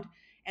I found.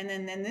 And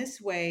then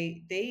this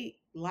way they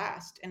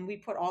last, and we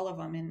put all of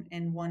them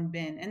in one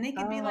bin, and they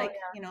could be Oh, like,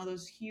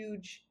 those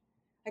huge,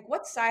 like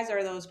what size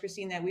are those,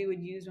 Christine, that we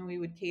would use when we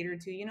would cater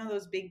to,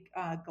 those big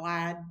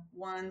Glad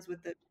ones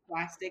with the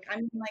plastic? I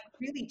mean, like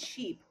really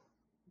cheap.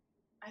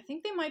 I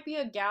think they might be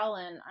a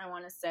gallon, I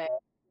want to say.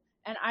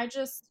 And I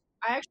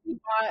actually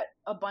bought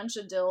a bunch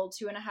of dill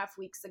 2.5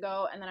 weeks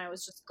ago, and then I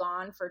was just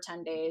gone for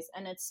 10 days,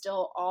 and it's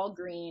still all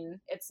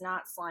green. It's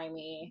not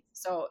slimy.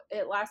 So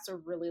it lasts a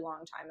really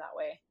long time that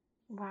way.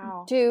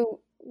 wow. Do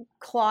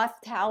cloth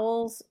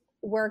towels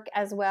work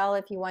as well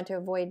if you want to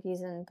avoid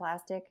using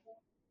plastic?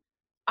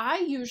 I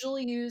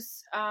usually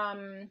use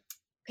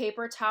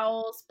paper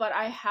towels, but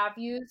I have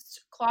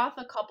used cloth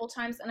a couple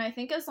times. And I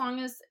think as long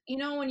as,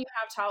 when you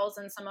have towels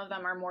and some of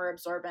them are more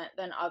absorbent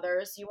than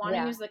others, you want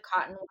to use the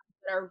cotton ones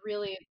that are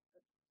really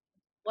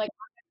like,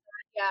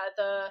 yeah,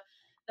 the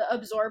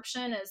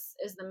absorption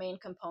is the main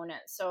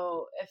component.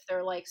 So if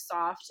they're like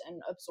soft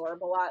and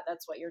absorb a lot,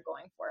 that's what you're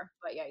going for.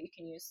 But yeah, you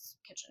can use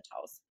kitchen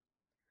towels.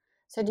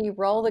 So do you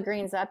roll the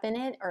greens up in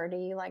it, or do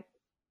you like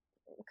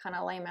kind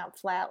of lay them out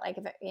flat, like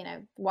if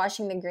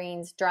washing the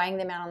greens, drying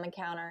them out on the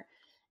counter,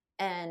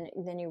 and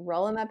then you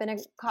roll them up in a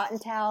cotton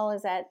towel?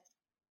 Is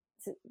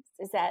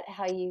that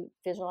how you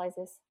visualize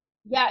this?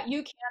 Yeah,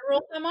 you can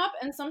roll them up,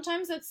 and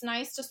sometimes it's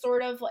nice to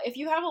sort of, if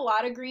you have a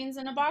lot of greens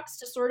in a box,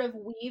 to sort of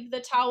weave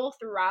the towel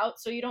throughout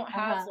so you don't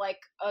have like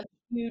a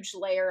huge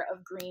layer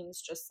of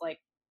greens just like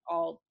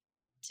all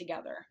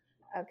together.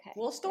 Okay.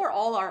 We'll store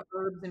all our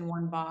herbs in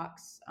one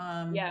box.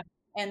 Yeah.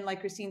 And like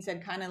Christine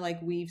said, kind of like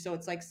weave, so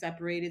it's like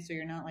separated, so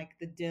you're not like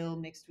the dill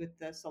mixed with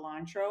the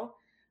cilantro.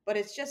 But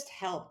it's just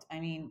helped. I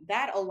mean,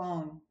 that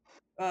alone,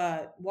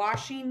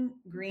 washing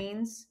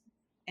greens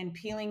and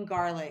peeling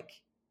garlic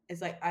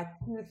is like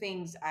two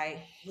things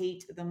I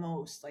hate the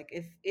most. Like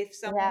if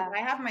someone, I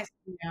have my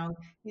son now,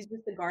 he's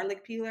just a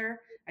garlic peeler.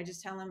 I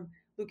just tell him,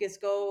 Lucas,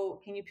 go,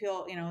 can you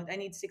peel? I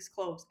need 6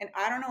 cloves, and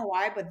I don't know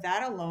why, but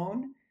that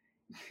alone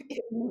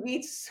it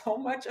alleviates so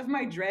much of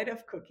my dread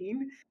of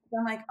cooking.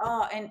 I'm like,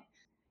 oh, and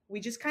we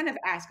just kind of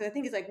ask. 'Cause I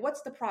think it's like,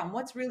 what's the problem?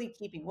 What's really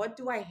keeping? What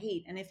do I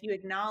hate? And if you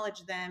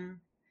acknowledge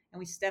them and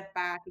we step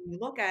back and you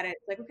look at it,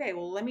 it's like, okay,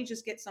 well, let me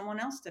just get someone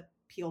else to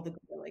peel the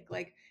garlic.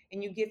 Like,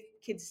 and you give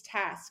kids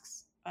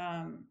tasks.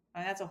 And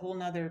that's a whole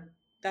nother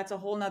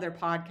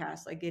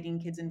podcast, like getting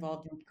kids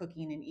involved in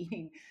cooking and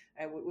eating.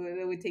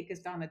 It would take us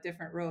down a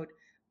different road.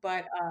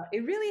 But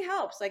it really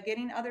helps, like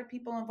getting other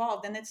people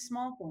involved, and it's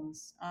small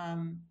things.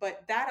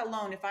 But that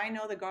alone, if I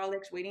know the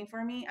garlic's waiting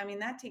for me, I mean,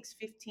 that takes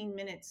 15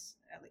 minutes,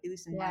 at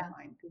least in my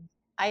mind.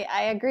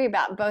 I agree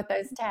about both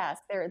those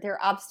tasks.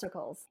 They're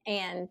obstacles.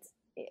 And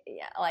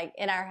yeah, like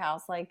in our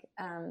house, like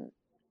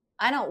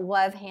I don't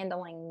love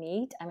handling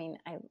meat. I mean,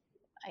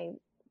 I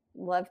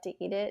love to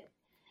eat it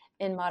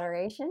in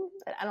moderation,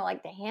 but I don't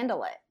like to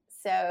handle it.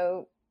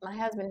 So my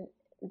husband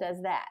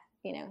does that.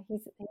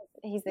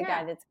 He's the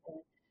guy that's going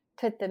to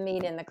put the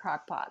meat in the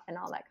crock pot and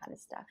all that kind of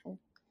stuff. And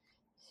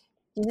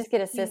you just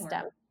get a system.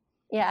 Teamwork.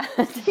 Yeah,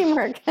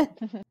 teamwork.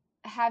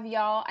 Have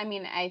y'all, I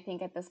mean, I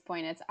think at this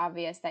point it's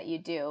obvious that you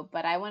do,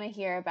 but I want to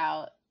hear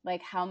about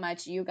like how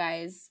much you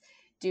guys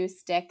do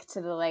stick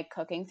to the like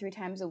cooking 3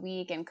 times a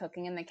week and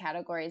cooking in the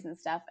categories and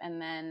stuff,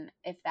 and then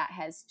if that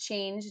has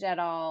changed at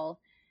all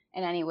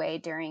in any way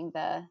during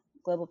the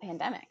global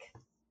pandemic.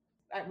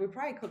 We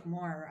probably cook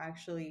more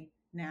actually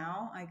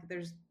now. Like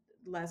there's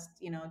less,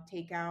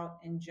 takeout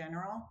in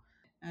general,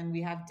 and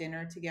we have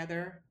dinner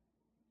together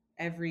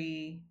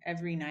every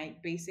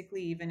night,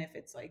 basically, even if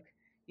it's like,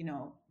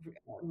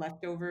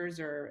 leftovers,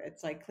 or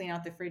it's like clean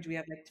out the fridge. We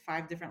have like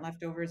 5 different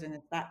leftovers, and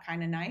it's that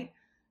kind of night.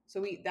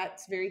 So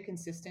that's very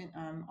consistent.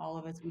 All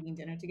of us eating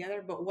dinner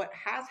together. But what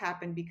has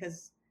happened,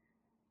 because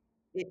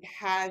it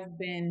has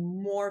been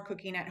more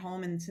cooking at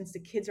home, and since the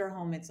kids are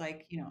home, it's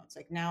like, it's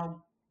like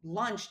now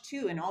lunch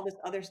too, and all this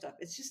other stuff.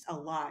 It's just a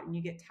lot, and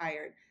you get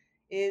tired.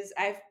 Is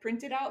I've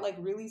printed out like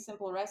really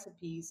simple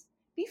recipes.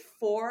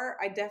 Before,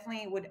 I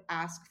definitely would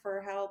ask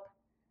for help,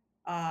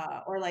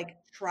 or like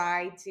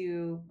try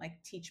to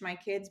like teach my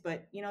kids,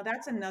 but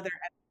that's another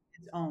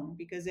its own,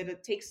 because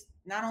it takes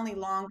not only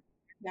long,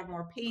 you have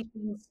more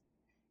patience,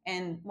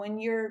 and when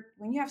you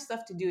have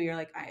stuff to do, you're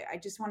like, I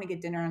just want to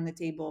get dinner on the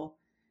table.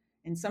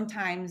 And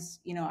sometimes,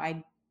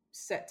 I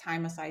set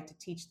time aside to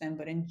teach them,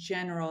 but in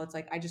general, it's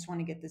like, I just want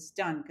to get this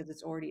done because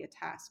it's already a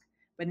task.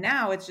 But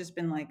now it's just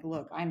been like,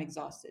 look, I'm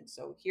exhausted.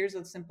 So here's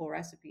a simple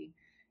recipe.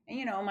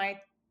 And my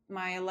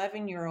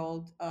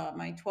 11-year-old,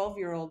 my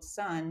 12-year-old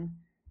son,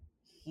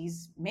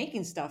 he's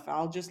making stuff.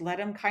 I'll just let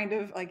him kind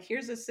of like,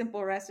 here's a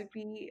simple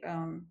recipe.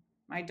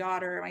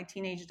 My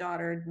teenage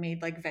daughter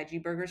made like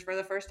veggie burgers for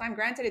the first time.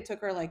 Granted, it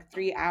took her like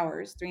 3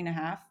 hours, 3.5.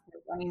 I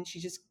mean,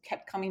 she just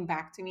kept coming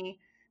back to me,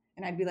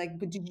 and I'd be like,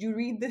 but did you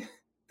read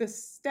the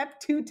step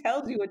 2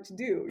 tells you what to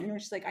do?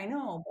 She's like, I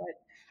know, but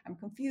I'm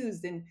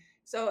confused. And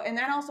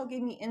that also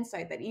gave me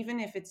insight that even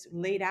if it's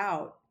laid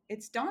out,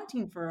 it's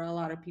daunting for a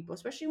lot of people,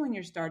 especially when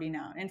you're starting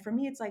out. And for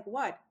me, it's like,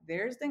 what?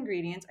 There's the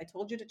ingredients. I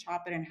told you to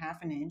chop it in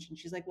half an inch. And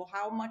she's like, well,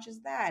 how much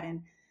is that?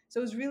 And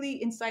so it was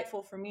really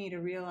insightful for me to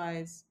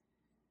realize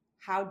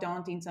how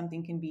daunting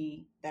something can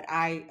be that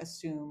I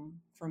assume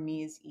for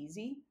me is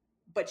easy.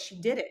 But she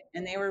did it,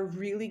 and they were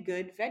really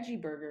good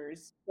veggie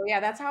burgers. So yeah,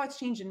 that's how it's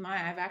changed in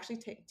my. I've actually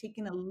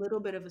taken a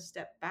little bit of a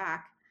step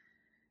back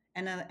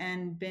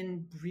and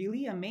been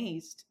really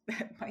amazed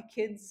that my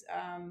kids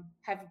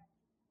have,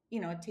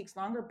 it takes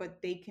longer,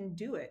 but they can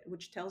do it,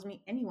 which tells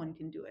me anyone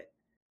can do it.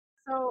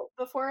 So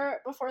before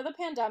the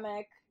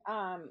pandemic,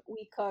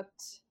 we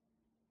cooked,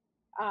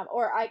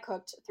 or I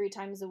cooked 3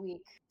 times a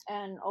week,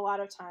 and a lot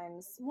of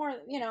times more.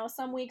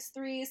 Some weeks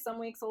 3, some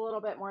weeks a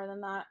little bit more than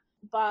that.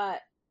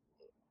 But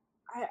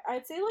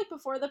I'd say like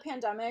before the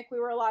pandemic, we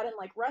were a lot in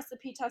like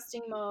recipe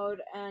testing mode,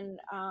 and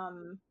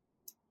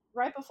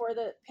right before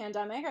the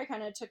pandemic, I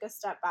kind of took a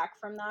step back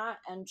from that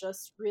and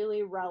just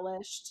really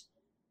relished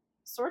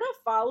sort of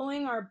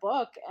following our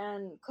book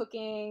and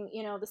cooking,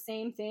 the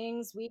same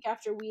things week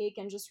after week,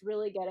 and just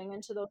really getting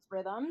into those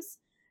rhythms.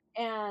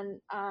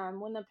 And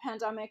when the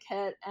pandemic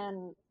hit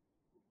and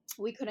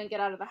we couldn't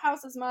get out of the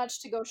house as much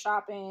to go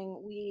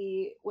shopping,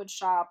 we would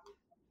shop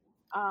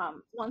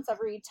once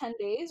every 10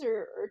 days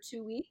or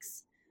 2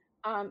 weeks.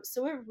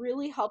 So it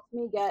really helped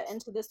me get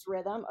into this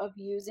rhythm of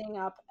using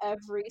up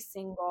every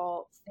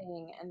single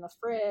thing in the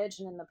fridge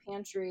and in the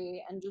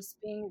pantry, and just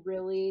being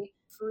really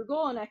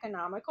frugal and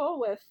economical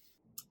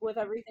with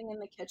everything in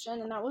the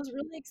kitchen. And that was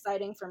really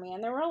exciting for me.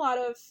 And there were a lot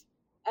of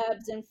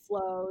ebbs and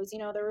flows.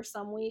 There were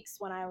some weeks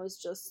when I was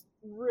just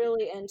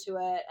really into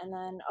it, and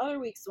then other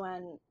weeks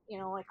when,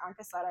 like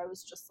Anka said, I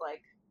was just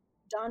like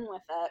done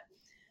with it.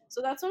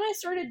 So that's when I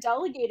started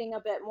delegating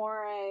a bit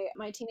more.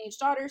 My teenage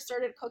daughter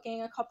started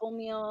cooking a couple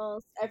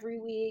meals every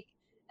week.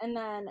 And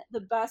then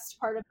the best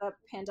part of the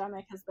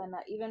pandemic has been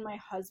that even my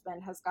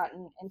husband has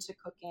gotten into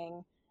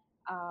cooking,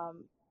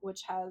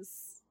 which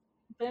has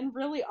been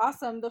really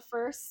awesome.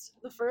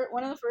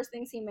 One of the first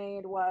things he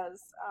made was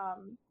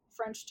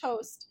French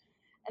toast.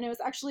 And it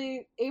was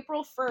actually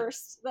April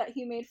 1st that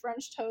he made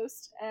French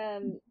toast.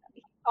 And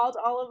he called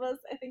all of us,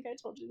 I think I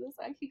told you this,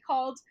 he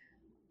called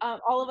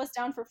all of us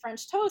down for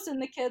French toast,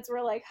 and the kids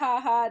were like,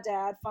 "Ha ha,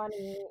 Dad,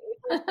 funny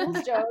April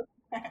Fool's joke."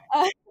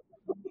 Uh,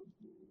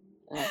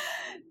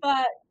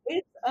 but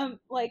it's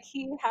like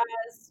he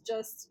has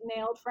just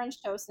nailed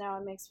French toast now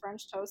and makes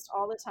French toast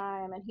all the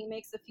time, and he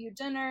makes a few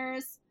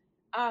dinners,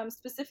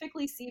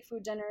 specifically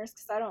seafood dinners,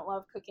 because I don't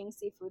love cooking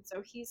seafood,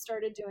 so he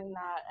started doing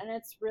that, and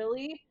it's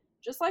really,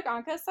 just like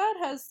Anka said,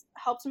 has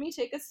helped me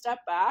take a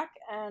step back,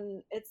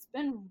 and it's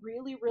been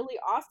really, really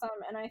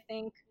awesome. And I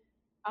think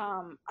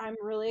I'm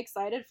really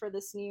excited for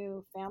this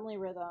new family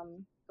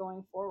rhythm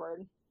going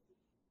forward.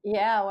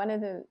 Yeah, one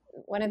of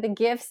the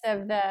gifts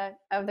of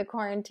the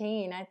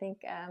quarantine, I think.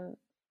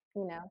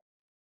 You know,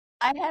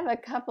 I have a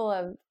couple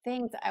of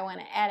things I want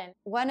to add in.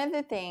 One of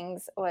the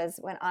things was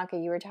when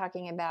Anka, you were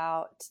talking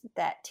about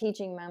that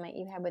teaching moment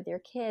you had with your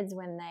kids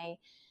when they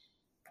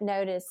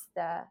noticed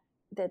that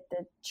the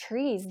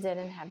trees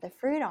didn't have the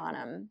fruit on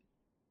them,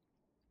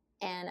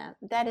 and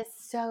that is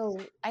so.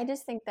 I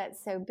just think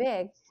that's so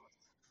big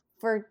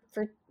for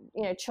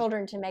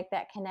children to make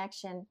that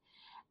connection.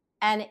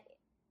 And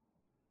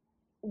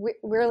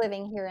we're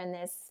living here in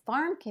this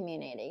farm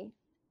community,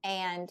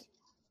 and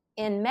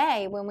in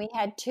May, when we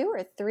had 2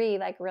 or 3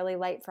 like really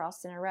late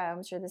frosts in a row,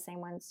 I'm sure the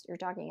same ones you're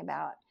talking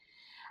about,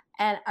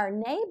 and our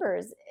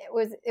neighbors,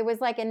 it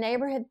was like a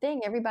neighborhood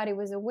thing. Everybody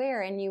was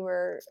aware, and you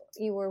were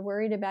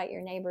worried about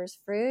your neighbor's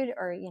fruit,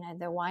 or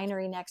the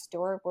winery next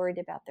door worried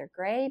about their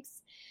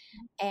grapes,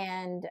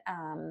 and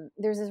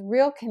there's this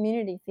real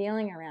community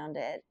feeling around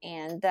it,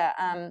 and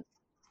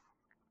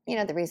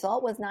the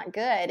result was not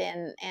good.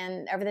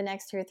 And over the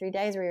next 2 or 3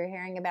 days, we were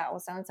hearing about, well,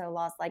 so and so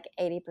lost like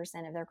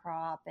 80% of their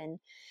crop, and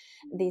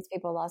these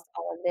people lost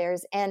all of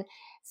theirs. And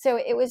so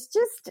it was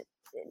just,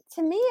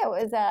 to me, it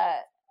was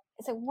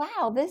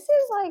wow, this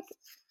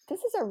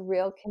is a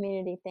real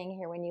community thing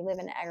here when you live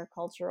in an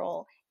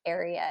agricultural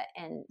area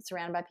and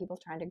surrounded by people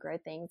trying to grow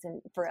things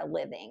and for a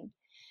living.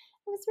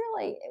 It was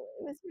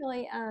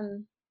really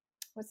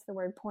what's the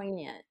word,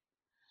 poignant.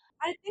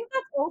 I think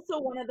that's also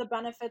one of the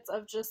benefits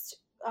of just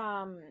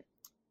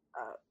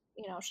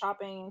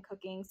shopping and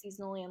cooking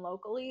seasonally and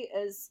locally.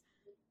 Is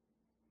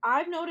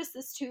I've noticed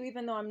this too,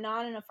 even though I'm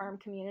not in a farm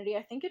community.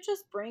 I think it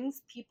just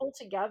brings people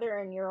together,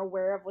 and you're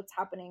aware of what's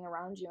happening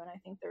around you. And I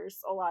think there's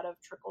a lot of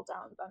trickle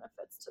down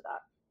benefits to that.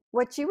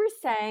 What you were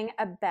saying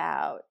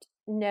about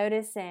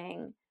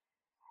noticing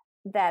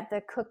that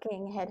the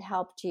cooking had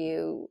helped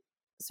you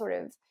sort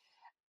of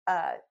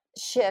uh,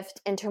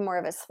 shift into more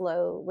of a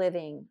slow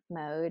living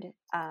mode,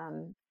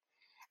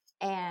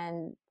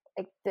 and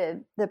like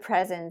the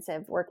presence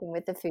of working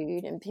with the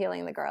food and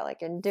peeling the garlic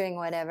and doing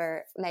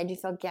whatever made you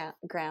feel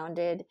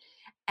grounded.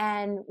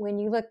 And when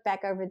you look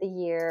back over the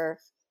year,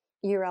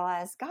 you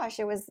realize, gosh,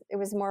 it was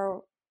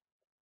more,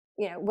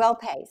 well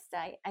paced.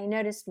 I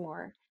noticed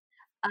more.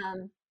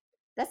 um,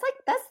 that's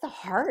the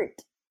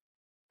heart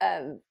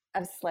of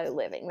of slow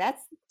living.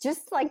 That's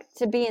just like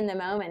to be in the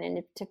moment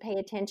and to pay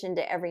attention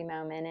to every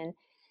moment. And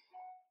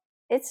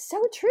it's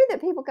so true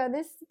that people go,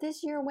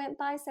 this year went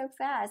by so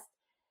fast.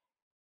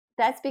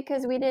 That's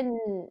because we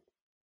didn't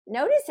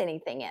notice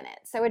anything in it.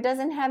 So it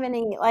doesn't have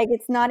any, like,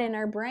 it's not in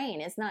our brain.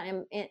 It's not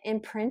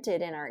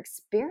imprinted in our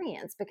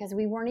experience because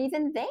we weren't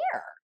even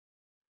there.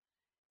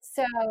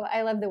 So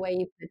I love the way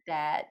you put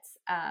that.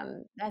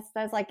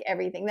 That's like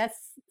everything.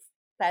 That's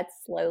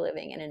slow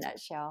living in a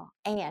nutshell.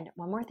 And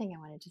one more thing I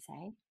wanted to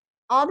say.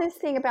 All this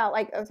thing about,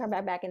 like, I was talking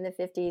about back in the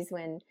 50s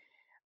when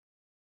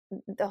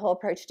the whole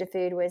approach to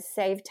food was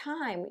save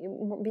time,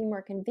 be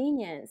more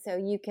convenient, so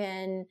you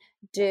can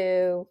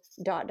do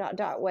dot dot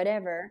dot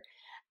whatever.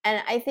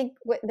 And I think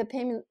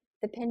the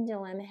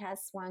pendulum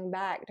has swung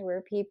back to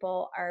where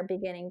people are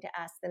beginning to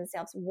ask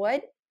themselves,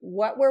 what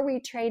were we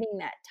trading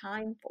that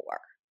time for?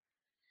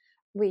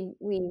 We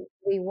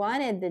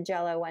wanted the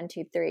Jello 1,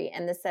 2, 3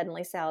 and the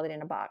suddenly salad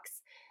in a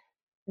box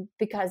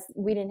because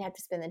we didn't have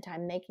to spend the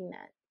time making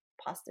that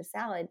pasta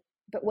salad.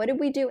 But what did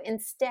we do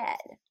instead?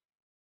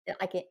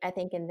 I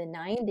think in the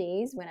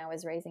 90s, when I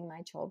was raising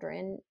my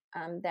children,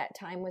 that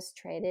time was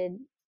traded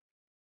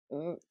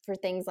for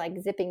things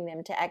like zipping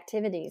them to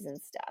activities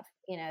and stuff,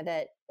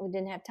 that we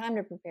didn't have time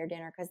to prepare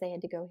dinner because they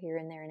had to go here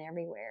and there and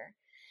everywhere.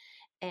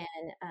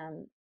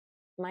 And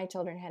my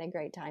children had a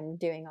great time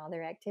doing all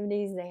their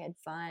activities. They had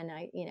fun.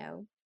 I,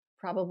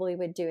 probably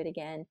would do it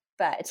again.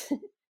 But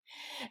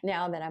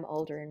now that I'm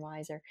older and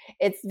wiser,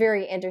 it's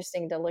very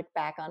interesting to look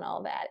back on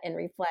all that and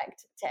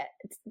reflect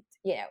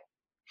you know,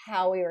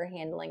 how we were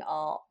handling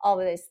all of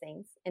those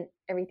things and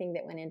everything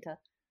that went into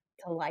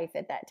life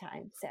at that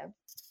time. So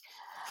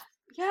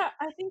Yeah,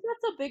 I think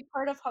that's a big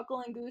part of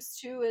Huckle and Goose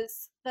too,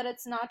 is that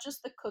it's not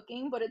just the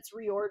cooking, but it's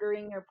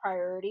reordering your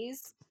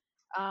priorities.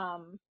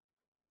 Um,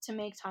 to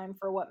make time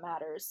for what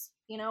matters.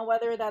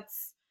 Whether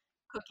that's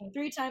cooking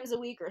 3 times a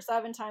week or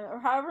 7 times or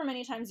however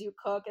many times you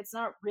cook, it's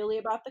not really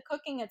about the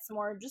cooking. It's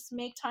more just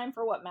make time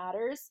for what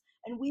matters.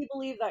 And we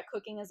believe that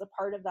cooking is a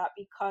part of that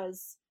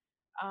because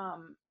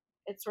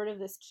it's sort of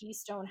this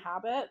keystone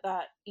habit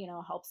that,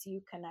 helps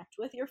you connect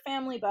with your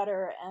family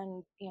better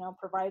and,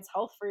 provides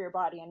health for your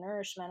body and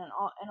nourishment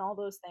and all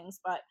those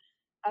things. But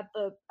at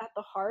the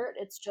heart,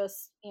 it's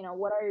just,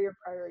 what are your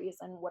priorities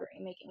and what are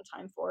you making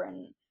time for?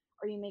 And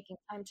are you making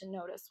time to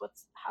notice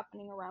what's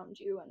happening around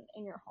you and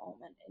in your home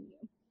and in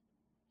you?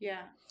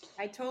 Yeah,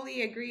 I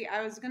totally agree.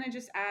 I was going to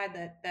just add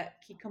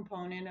that key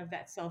component of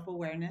that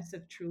self-awareness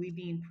of truly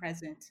being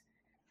present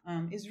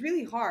is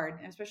really hard,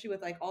 especially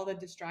with like all the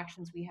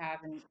distractions we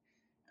have, and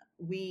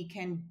we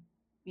can,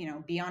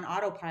 be on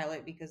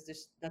autopilot because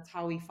that's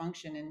how we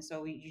function. And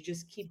so you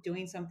just keep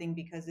doing something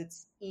because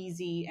it's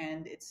easy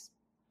and it's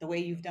the way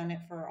you've done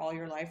it for all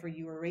your life or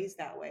you were raised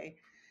that way.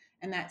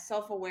 And that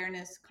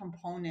self-awareness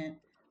component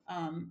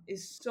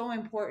is so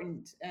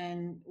important.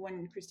 And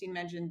when Christine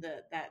mentioned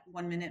that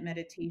 1 minute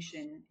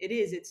meditation,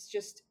 it's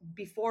just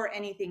before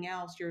anything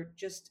else, you're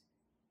just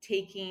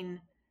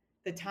taking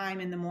the time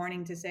in the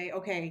morning to say,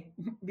 okay,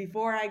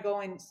 before I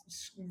go and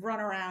run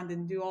around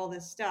and do all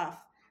this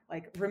stuff,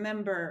 like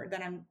remember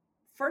that I'm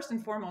first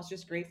and foremost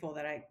just grateful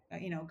that I,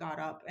 got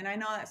up. And I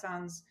know that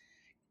sounds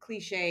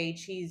cliche,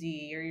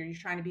 cheesy, or you're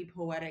trying to be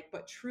poetic,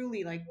 but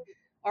truly, like,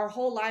 our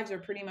whole lives are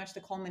pretty much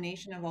the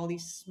culmination of all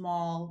these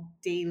small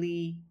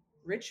daily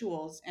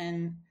rituals.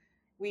 And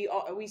we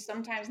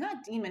sometimes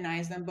not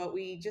demonize them, but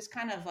we just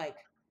kind of like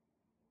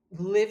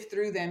live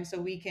through them so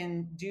we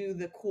can do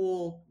the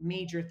cool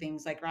major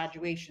things like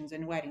graduations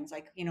and weddings.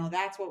 Like,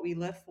 that's what we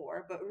live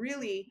for. But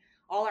really,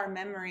 all our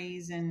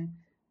memories and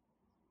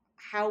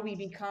how we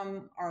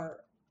become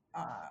our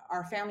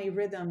family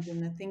rhythms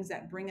and the things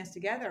that bring us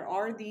together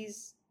are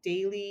these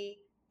daily,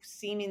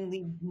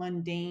 seemingly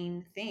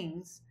mundane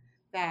things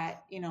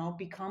that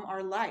become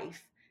our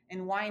life.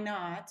 And why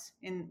not?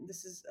 And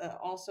this is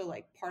also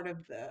like part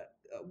of the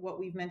what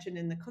we've mentioned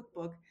in the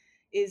cookbook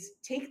is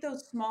take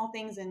those small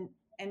things and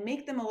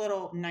make them a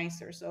little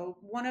nicer. So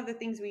one of the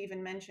things we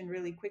even mentioned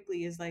really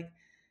quickly is like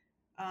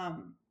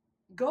um,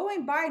 go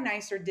and buy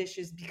nicer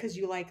dishes because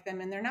you like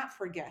them and they're not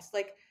for guests.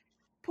 Like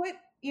put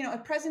a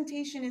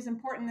presentation is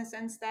important in the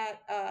sense that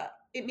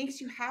it makes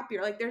you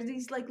happier. Like there's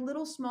these like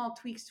little small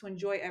tweaks to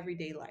enjoy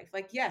everyday life.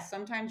 Like yes,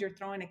 sometimes you're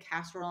throwing a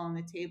casserole on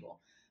the table,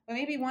 but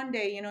maybe one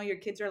day your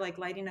kids are like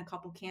lighting a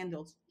couple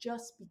candles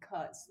just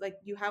because like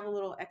you have a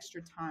little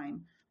extra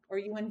time, or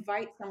you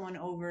invite someone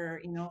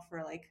over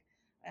for like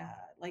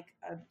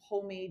a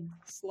homemade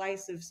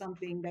slice of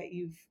something that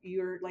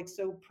you're like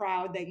so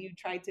proud that you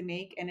tried to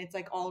make, and it's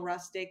like all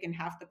rustic and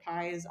half the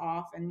pie is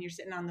off and you're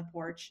sitting on the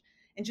porch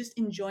and just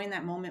enjoying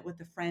that moment with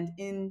a friend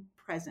in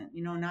present,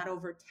 not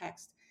over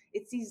text.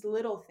 It's these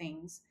little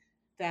things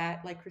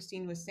that, like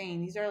Christine was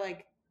saying, these are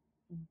like,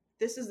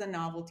 this is the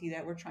novelty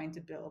that we're trying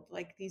to build,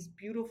 like these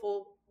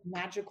beautiful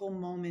magical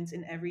moments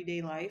in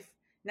everyday life,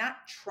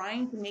 not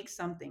trying to make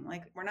something,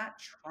 like we're not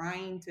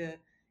trying to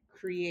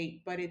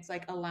create, but it's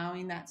like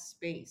allowing that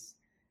space.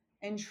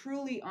 And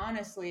truly,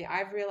 honestly,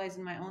 I've realized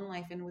in my own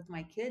life and with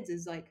my kids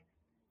is like,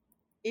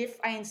 if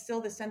I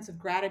instill the sense of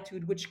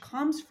gratitude, which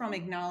comes from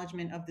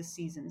acknowledgement of the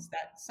seasons,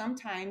 that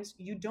sometimes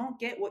you don't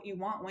get what you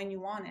want when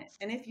you want it.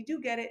 And if you do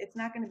get it, it's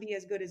not going to be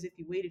as good as if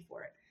you waited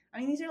for it. I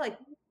mean, these are like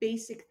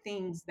basic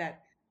things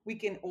that we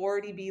can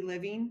already be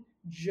living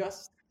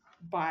just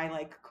by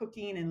like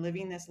cooking and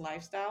living this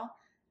lifestyle,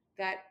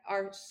 that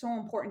are so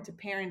important to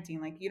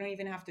parenting. Like, you don't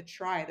even have to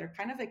try. They're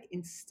kind of like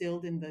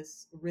instilled in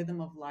this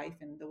rhythm of life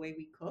and the way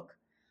we cook.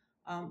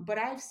 But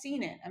I've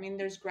seen it. I mean,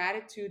 there's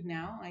gratitude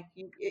now. Like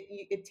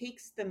it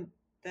takes the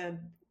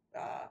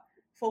uh,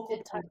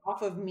 focal point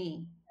off of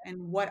me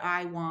and what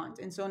I want.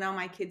 And so now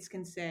my kids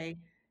can say,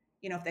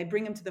 if they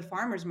bring them to the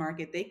farmer's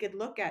market, they could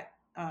look at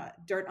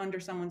dirt under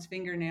someone's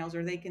fingernails,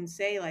 or they can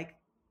say like,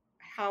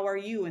 "How are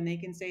you?" And they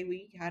can say,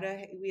 "We had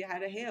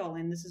a hail,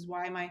 and this is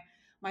why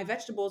my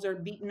vegetables are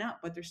beaten up,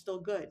 but they're still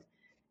good."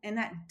 And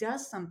that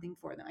does something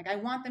for them. Like, I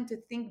want them to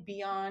think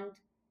beyond,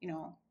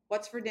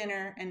 what's for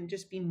dinner, and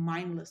just be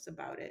mindless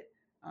about it.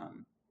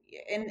 Um,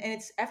 and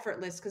it's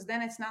effortless, because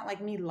then it's not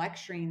like me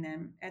lecturing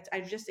them.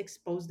 I've just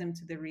exposed them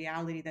to the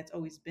reality that's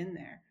always been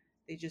there.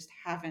 They just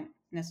haven't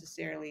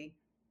necessarily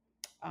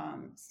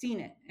seen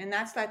it. And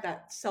that's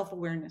that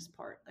self-awareness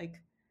part.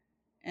 Like,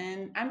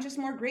 and I'm just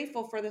more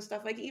grateful for this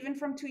stuff. Like, even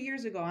from 2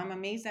 years ago, I'm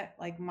amazed at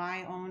like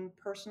my own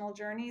personal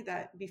journey,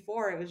 that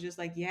before it was just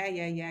like,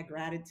 yeah,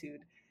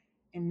 gratitude.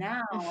 And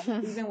now,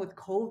 even with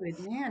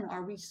COVID, man,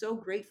 are we so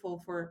grateful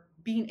for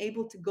being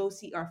able to go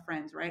see our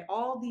friends, right?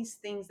 All these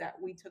things that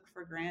we took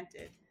for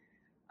granted.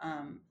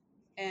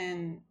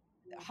 And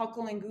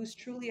Huckle and Goose,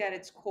 truly at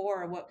its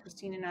core, what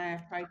Christine and I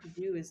have tried to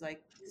do is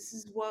like, this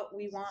is what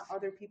we want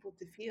other people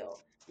to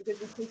feel, because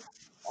we take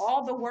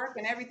all the work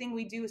and everything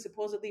we do is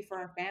supposedly for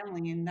our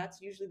family. And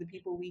that's usually the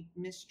people we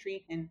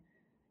mistreat and,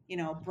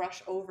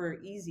 brush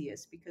over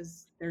easiest,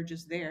 because they're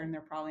just there and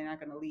they're probably not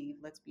going to leave.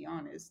 Let's be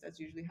honest.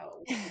 That's usually how it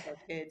works with our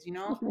kids.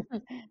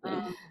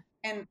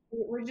 And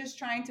we're just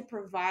trying to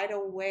provide a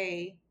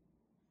way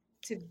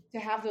to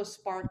have those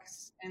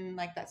sparks and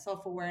like that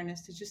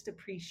self-awareness to just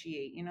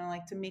appreciate,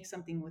 like to make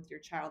something with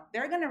your child.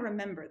 They're going to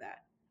remember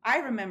that. I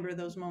remember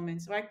those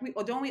moments. Like,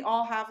 don't we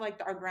all have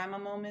like our grandma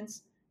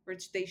moments where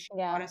they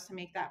taught us to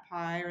make that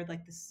pie, or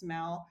like the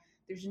smell?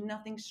 There's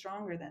nothing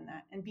stronger than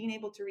that. And being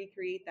able to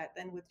recreate that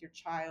then with your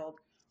child,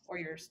 or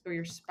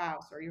your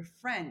spouse or your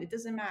friend, it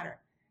doesn't matter.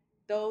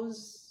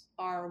 Those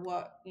are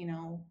what,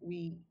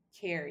 we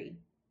carry.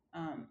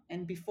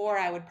 And before,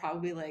 I would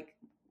probably, like,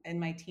 in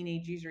my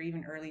teenage years or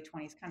even early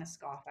 20s, kind of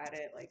scoff at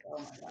it, like, oh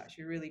my gosh,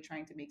 you're really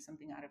trying to make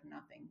something out of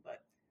nothing.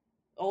 But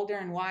older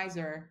and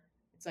wiser,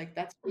 it's like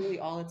that's really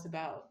all it's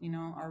about,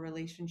 our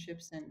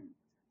relationships,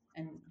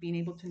 and being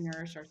able to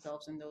nourish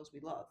ourselves and those we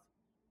love.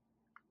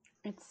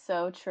 It's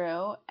so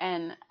true.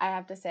 And I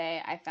have to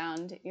say, I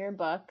found your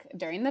book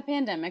during the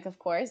pandemic, of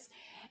course,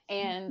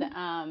 and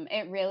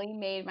it really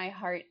made my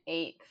heart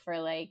ache for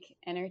like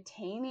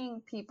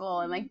entertaining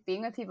people and like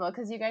being with people,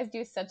 because you guys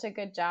do such a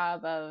good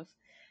job of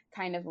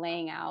kind of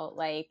laying out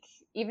like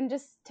even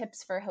just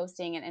tips for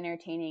hosting and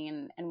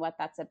entertaining, and what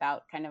that's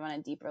about kind of on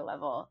a deeper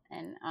level.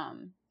 And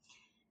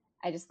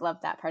I just love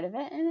that part of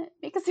it. And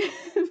because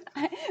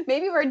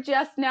maybe we're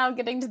just now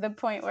getting to the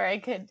point where I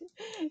could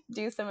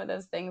do some of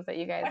those things that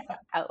you guys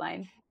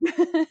outlined.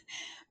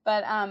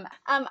 But I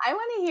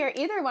want to hear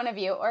either one of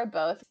you or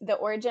both the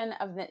origin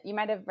of you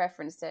might have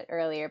referenced it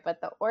earlier,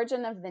 but the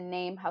origin of the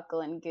name Huckle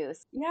and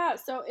Goose. Yeah,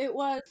 so it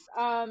was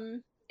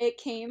it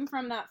came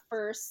from that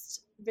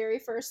very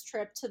first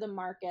trip to the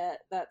market.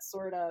 That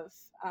sort of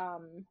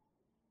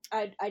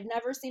I'd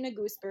never seen a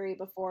gooseberry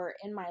before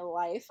in my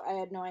life. I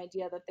had no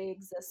idea that they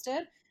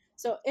existed.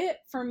 So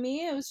for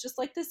me, it was just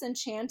like this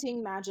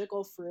enchanting,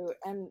 magical fruit,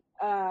 and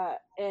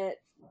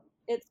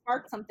it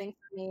sparked something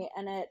for me,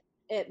 and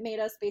it made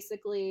us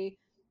basically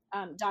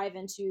dive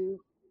into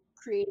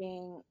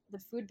creating the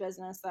food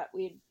business that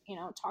we'd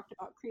talked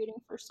about creating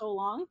for so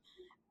long.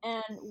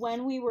 And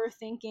when we were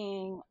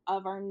thinking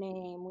of our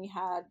name, we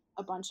had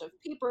a bunch of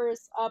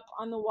papers up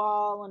on the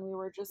wall, and we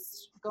were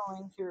just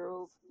going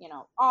through,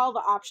 all the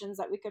options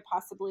that we could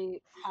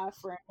possibly have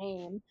for a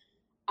name.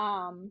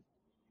 And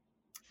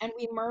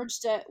we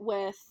merged it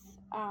with,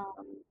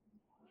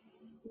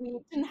 we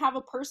didn't have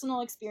a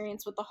personal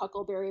experience with the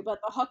huckleberry, but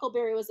the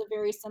huckleberry was a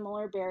very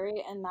similar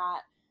berry in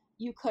that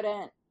you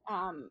couldn't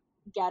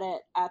get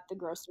it at the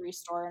grocery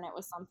store, and it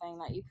was something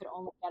that you could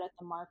only get at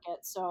the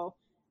market. So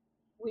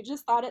we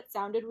just thought it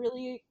sounded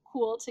really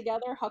cool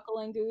together, Huckle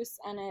and Goose,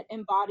 and it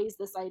embodies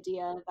this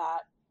idea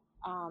that,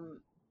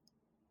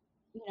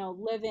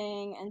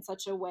 living in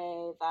such a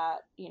way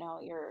that,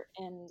 you're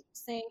in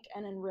sync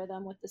and in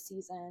rhythm with the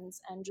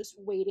seasons, and just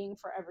waiting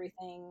for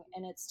everything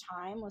in its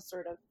time was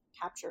sort of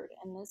captured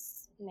in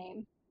this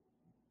name.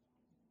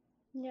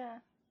 Yeah.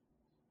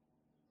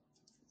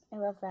 I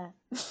love that.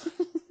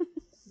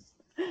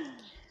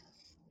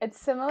 It's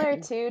similar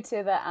too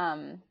to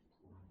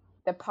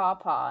the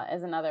pawpaw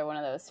is another one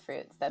of those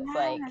fruits that's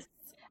like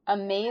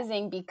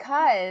amazing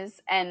because,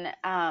 and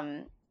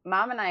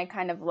Mom and I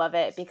kind of love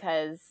it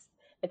because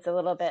it's a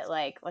little bit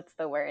like, what's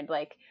the word,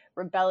 like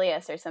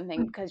rebellious or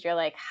something, because you're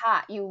like,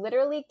 you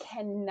literally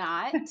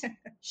cannot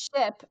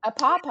ship a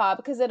pawpaw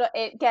because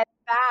it gets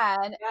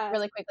bad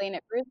really quickly and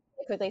it bruises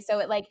really quickly, so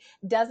it like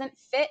doesn't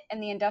fit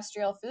in the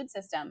industrial food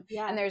system,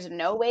 and there's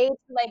no way to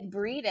like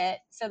breed it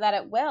so that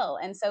it will,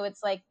 and so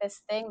it's like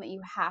this thing that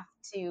you have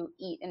to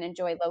eat and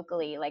enjoy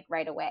locally like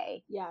right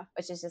away,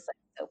 which is just like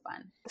so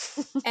fun.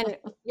 And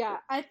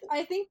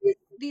I think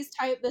this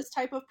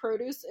type of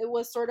produce, it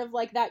was sort of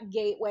like that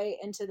gateway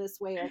into this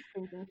way of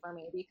thinking for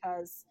me,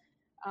 because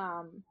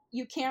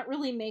you can't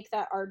really make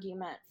that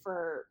argument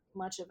for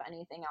much of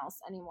anything else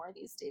anymore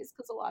these days,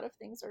 because a lot of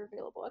things are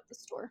available at the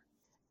store.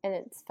 And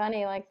it's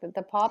funny, like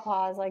the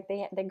pawpaws, like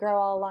they grow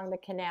all along the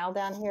canal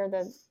down here,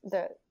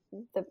 the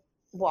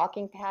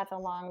walking path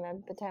along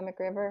the Potomac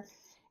River,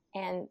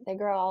 and they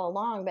grow all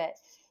along, but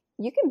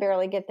you can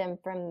barely get them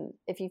from,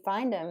 if you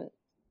find them,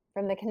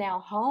 from the canal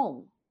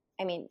home.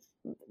 I mean,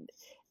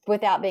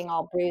 without being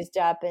all bruised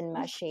up and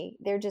mushy.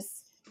 They're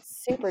just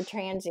super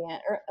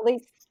transient, or at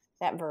least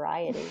that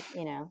variety,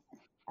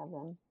 of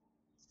them.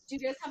 Do you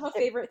guys have a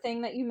favorite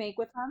thing that you make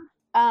with them?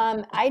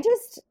 I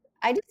just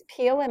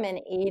peel them and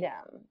eat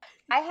them.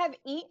 I have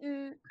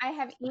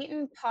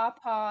eaten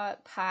pawpaw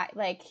pie,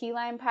 like key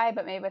lime pie,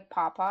 but made with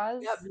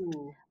pawpaws.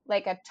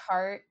 Like a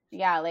tart,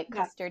 like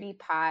custardy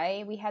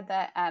pie. We had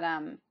that at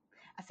a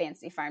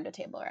fancy farm to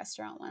table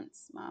restaurant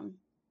once, Mom.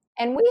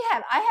 And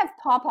I have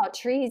pawpaw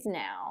trees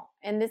now,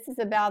 and this is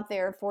about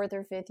their 4th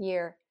or 5th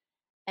year.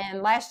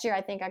 And last year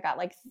I think I got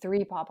like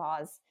 3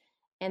 pawpaws,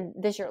 and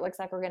this year it looks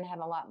like we're going to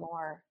have a lot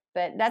more.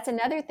 But that's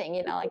another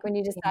thing, like when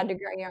you decide to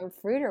grow your own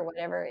fruit or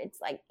whatever,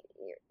 it's like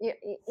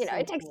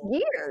it takes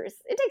years.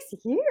 It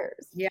takes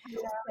years. Yeah.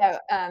 So,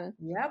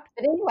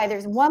 But anyway,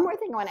 there's one more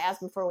thing I want to ask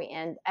before we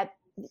end.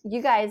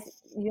 You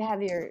guys, you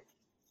have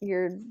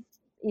your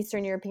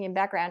Eastern European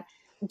background.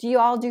 Do you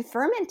all do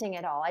fermenting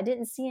at all? I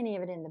didn't see any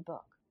of it in the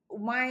book.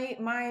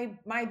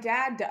 My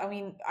dad, I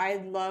mean, I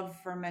love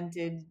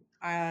fermented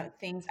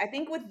things. I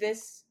think with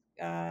this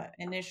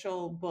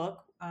initial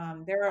book,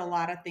 there are a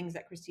lot of things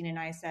that Christine and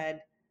I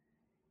said.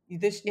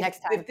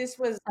 Next time. If this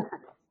was, like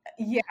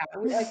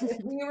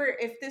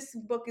if this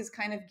book is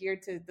kind of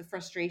geared to the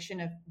frustration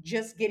of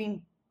just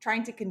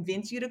trying to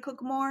convince you to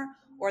cook more,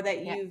 or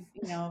that you've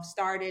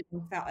started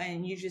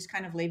and you just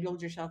kind of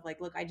labeled yourself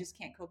like, look, I just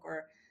can't cook,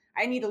 or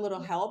I need a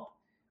little help.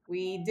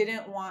 We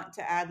didn't want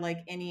to add like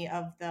any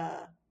of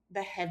the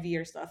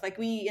heavier stuff. Like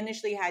we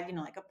initially had,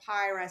 like a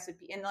pie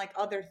recipe and like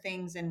other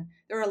things. And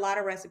there were a lot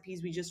of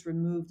recipes we just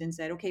removed and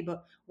said, okay,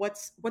 but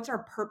what's our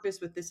purpose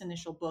with this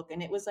initial book?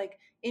 And it was like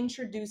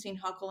introducing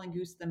Huckle and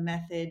Goose, the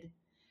method,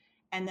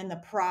 and then the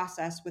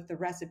process with the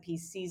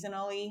recipes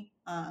seasonally.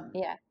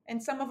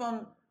 And some of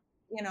them,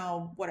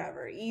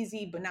 whatever,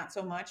 easy, but not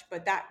so much,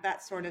 but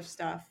that sort of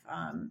stuff.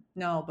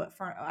 No, but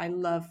I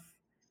love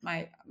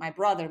my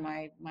brother,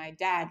 my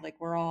dad, like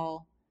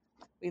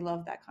we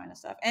love that kind of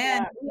stuff.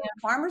 And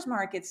farmers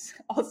markets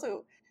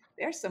also,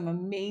 there's some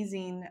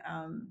amazing,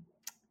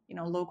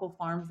 local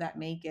farms that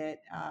make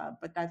it.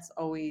 But that's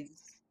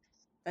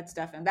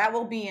definitely, that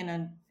will be in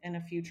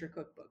a future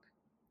cookbook.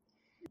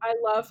 I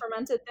love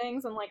fermented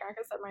things, and like I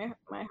said,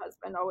 my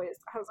husband always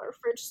has our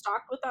fridge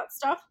stocked with that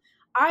stuff.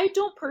 I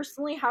don't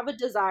personally have a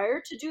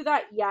desire to do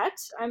that yet.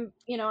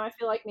 I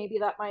feel like maybe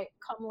that might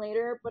come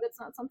later, but it's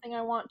not something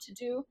I want to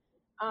do.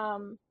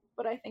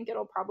 But I think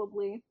it'll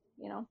probably,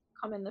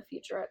 come in the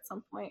future at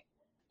some point.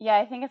 Yeah,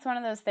 I think it's one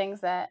of those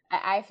things that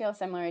I feel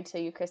similar to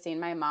you, Christine.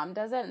 My mom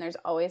does it, and there's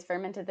always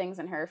fermented things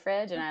in her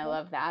fridge, and I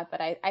love that.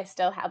 But I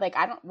still have, like,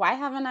 why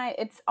haven't I?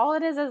 It's all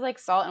it is like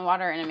salt and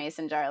water in a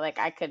mason jar. Like,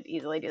 I could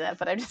easily do that,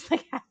 but I just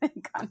like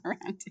haven't gone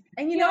around to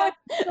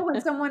it. And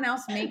when someone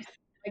else makes,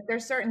 like,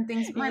 there's certain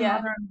things. My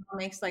mother-in-law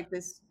makes like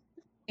this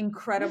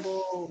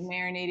incredible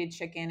marinated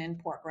chicken and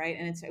pork, right?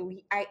 And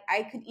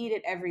I could eat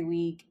it every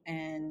week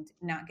and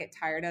not get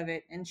tired of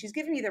it. And she's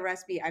giving me the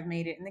recipe, I've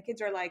made it, and the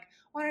kids are like,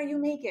 why don't you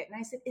make it? And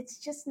I said, it's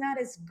just not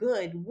as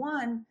good.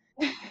 One,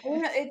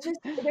 it just,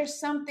 there's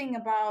something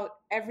about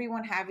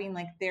everyone having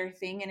like their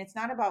thing, and it's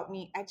not about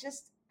me.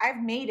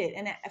 I've made it,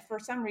 and for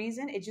some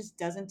reason it just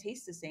doesn't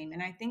taste the same.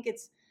 And I think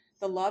it's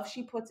the love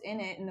she puts in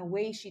it and the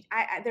way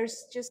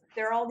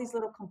there are all these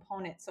little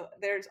components. So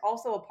there's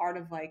also a part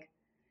of like,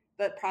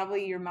 but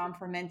probably your mom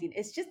fermenting,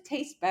 it just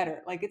tastes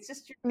better. Like it's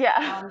just your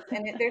mom's,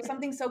 and there's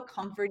something so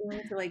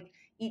comforting to like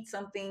eat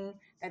something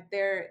that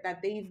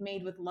they've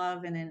made with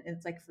love, and then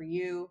it's like for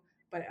you.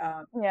 But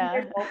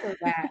there's also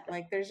that,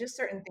 like, there's just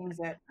certain things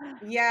that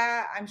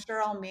I'm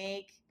sure I'll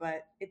make,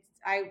 but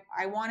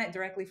I want it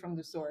directly from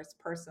the source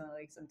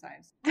personally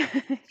sometimes.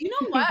 You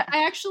know what? Yeah.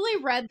 I actually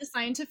read the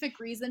scientific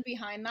reason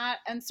behind that,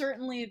 and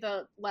certainly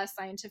the less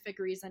scientific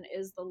reason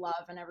is the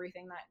love and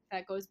everything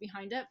that goes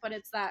behind it, but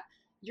it's that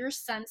your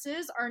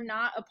senses are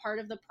not a part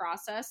of the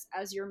process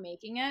as you're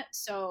making it.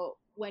 So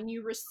when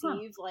you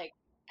receive like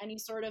any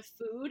sort of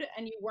food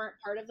and you weren't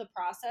part of the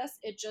process,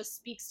 it just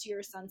speaks to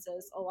your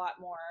senses a lot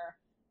more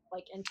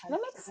like intensely.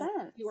 That makes than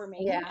sense. You were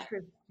making Yeah.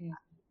 it. Yeah.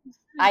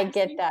 I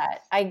get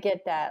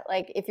that.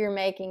 Like if you're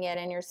making it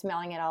and you're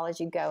smelling it all as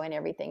you go and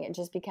everything, it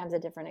just becomes a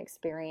different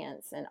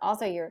experience. And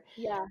also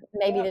Yeah.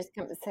 maybe there's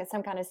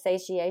some kind of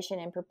satiation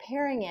in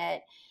preparing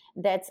it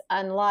that's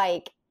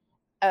unlike,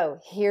 oh,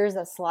 here's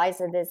a slice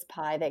of this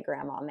pie that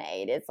grandma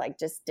made. It's like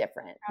just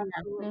different.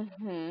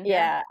 Mm-hmm.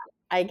 Yeah,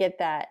 I get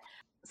that.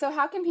 So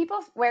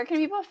where can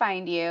people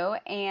find you,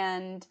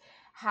 and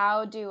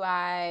how do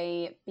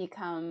I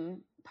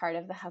become part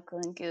of the Huckle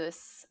and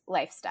Goose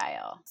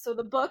lifestyle? So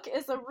the book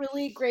is a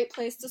really great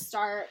place to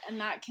start, and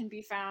that can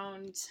be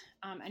found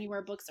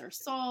anywhere books are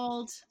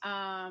sold.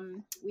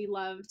 We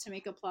love to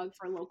make a plug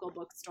for local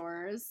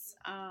bookstores.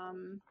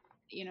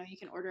 You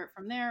can order it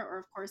from there, or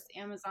of course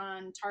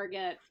Amazon,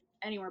 Target,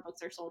 anywhere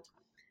books are sold.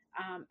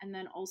 And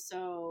then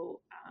also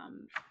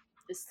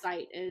the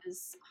site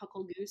is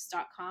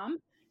hucklegoose.com,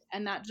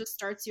 and that just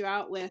starts you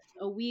out with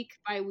a week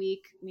by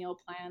week meal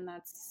plan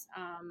that's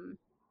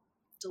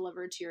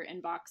delivered to your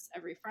inbox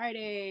every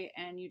Friday,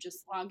 and you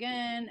just log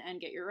in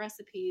and get your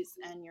recipes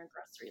and your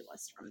grocery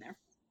list from there.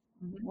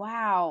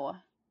 Wow.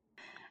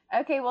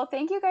 Okay, well,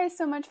 thank you guys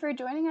so much for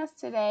joining us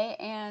today,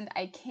 and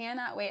I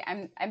cannot wait.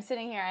 I'm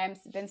sitting here.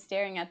 I've been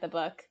staring at the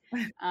book.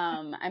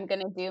 I'm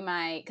gonna do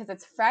because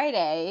it's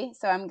Friday,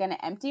 so I'm gonna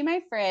empty my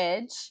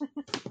fridge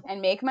and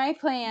make my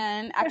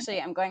plan.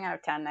 Actually, I'm going out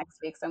of town next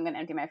week, so I'm gonna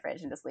empty my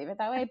fridge and just leave it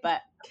that way.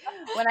 But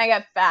when I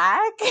get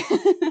back,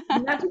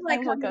 Nothing like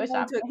we'll go coming home to a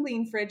shopping.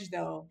 clean fridge,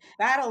 though.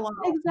 That alone,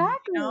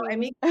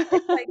 Exactly.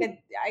 it's like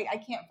I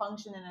can't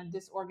function in a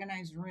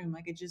disorganized room.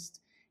 Like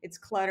it's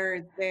clutter.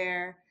 It's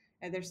there.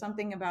 And there's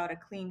something about a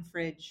clean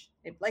fridge.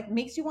 It like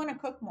makes you want to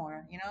cook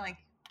more. Like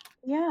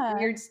Yeah.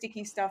 weird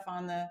sticky stuff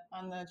on the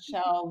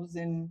shelves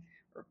and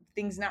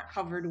things not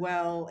covered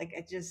well. Like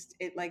it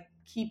like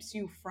keeps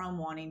you from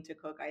wanting to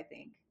cook, I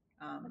think.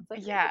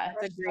 Yeah,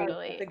 It's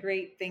a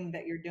great thing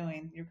that you're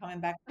doing. You're coming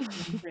back to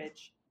the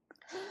fridge.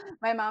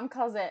 My mom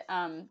calls it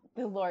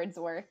the Lord's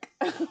work.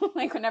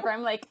 Like whenever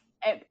I'm like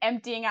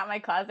emptying out my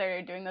closet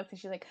or doing those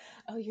things, she's like,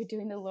 "Oh, you're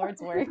doing the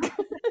Lord's work."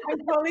 I'm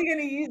totally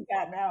gonna use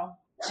that now.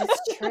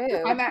 It's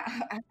true. I'm a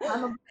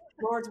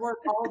Lord's work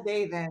all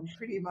day then,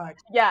 pretty much.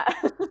 Yeah.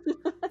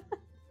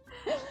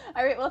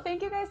 All right. Well,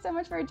 thank you guys so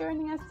much for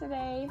joining us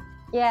today.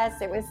 Yes,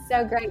 it was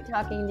so great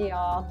talking to you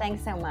all.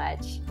 Thanks so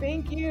much.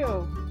 Thank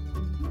you.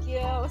 Thank you.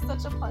 It was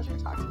such a pleasure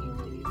talking to you,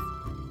 ladies.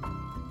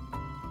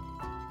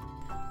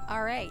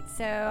 All right,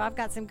 so I've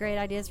got some great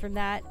ideas from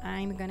that.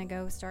 I'm going to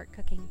go start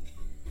cooking.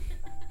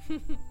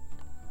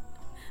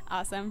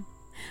 Awesome.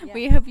 Yeah.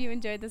 We hope you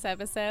enjoyed this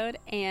episode,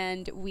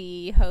 and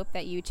we hope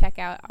that you check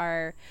out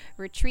our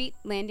retreat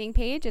landing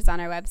page. It's on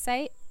our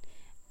website.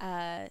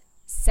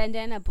 Send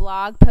in a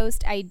blog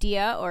post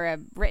idea or a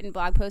written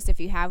blog post if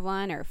you have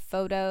one, or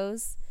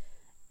photos.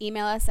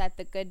 Email us at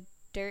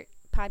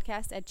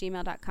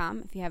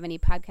thegooddirtpodcast@gmail.com if you have any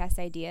podcast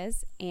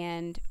ideas,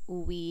 and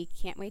we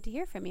can't wait to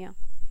hear from you.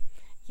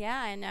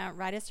 Yeah, and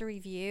write us a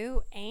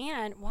review.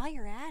 And while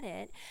you're at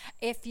it,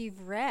 if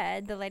you've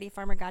read The Lady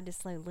Farmer Guide to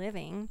Slow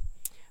Living,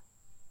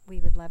 we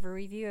would love a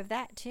review of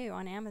that too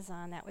on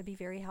Amazon. That would be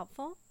very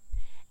helpful.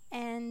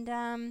 And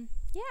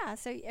yeah,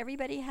 so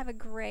everybody have a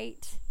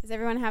great... Does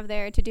everyone have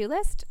their to-do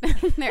list?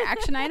 Their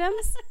action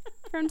items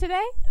from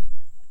today?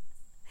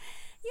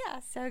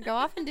 Yeah, so go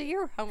off and do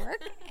your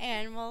homework,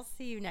 and we'll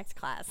see you next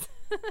class.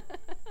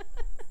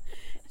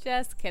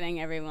 Just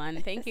kidding,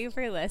 everyone. Thank you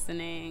for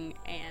listening,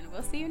 and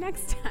we'll see you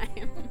next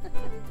time.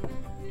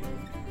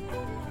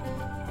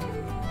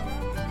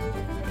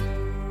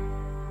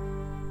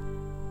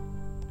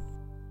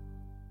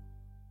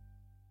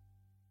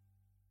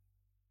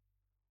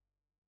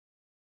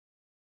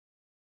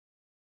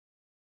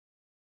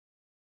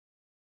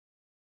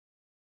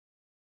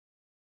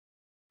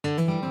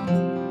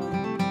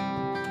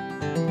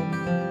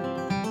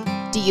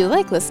 Do you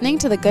like listening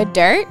to The Good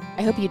Dirt?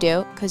 I hope you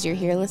do, because you're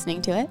here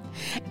listening to it.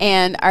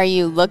 And are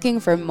you looking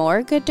for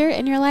more good dirt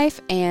in your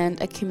life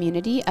and a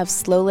community of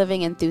slow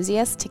living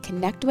enthusiasts to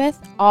connect with,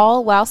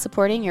 all while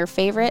supporting your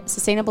favorite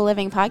sustainable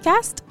living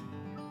podcast?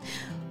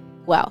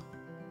 Well,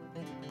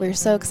 we're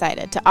so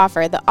excited to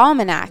offer the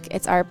Almanac.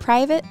 It's our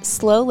private,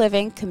 slow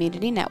living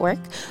community network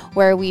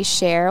where we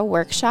share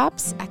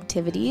workshops,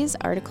 activities,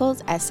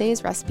 articles,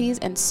 essays, recipes,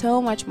 and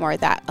so much more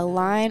that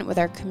align with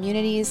our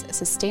community's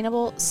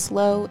sustainable,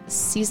 slow,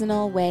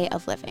 seasonal way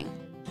of living.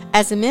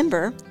 As a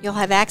member, you'll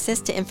have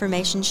access to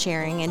information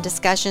sharing and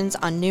discussions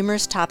on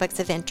numerous topics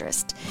of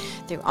interest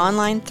through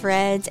online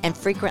threads and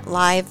frequent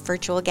live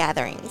virtual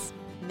gatherings.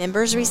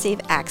 Members receive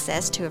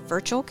access to a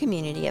virtual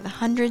community of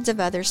hundreds of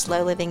other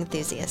slow living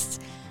enthusiasts,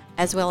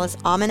 as well as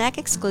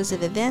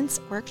Almanac-exclusive events,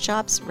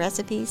 workshops,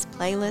 recipes,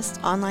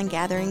 playlists, online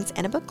gatherings,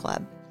 and a book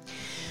club.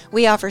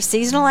 We offer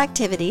seasonal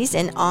activities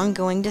and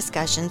ongoing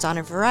discussions on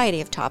a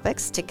variety of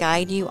topics to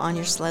guide you on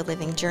your slow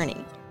living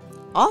journey.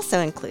 Also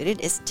included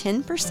is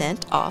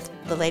 10% off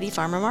the Lady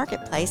Farmer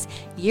Marketplace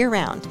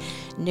year-round,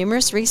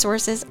 numerous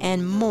resources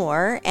and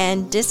more,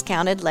 and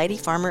discounted Lady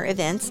Farmer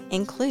events,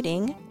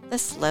 including the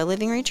Slow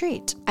Living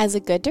Retreat. As a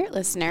Good Dirt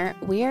listener,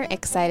 we are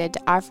excited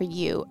to offer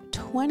you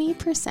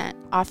 20%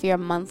 off your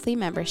monthly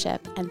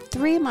membership and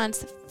 3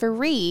 months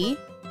free,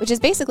 which is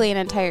basically an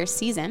entire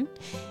season,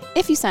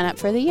 if you sign up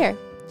for the year.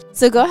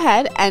 So go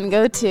ahead and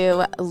go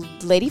to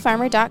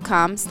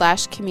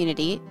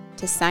ladyfarmer.com/community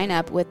to sign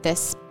up with this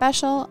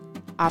special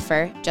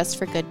offer just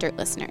for Good Dirt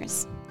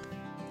listeners.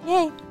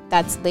 Yay!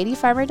 That's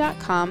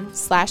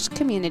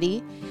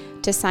ladyfarmer.com/community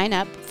to sign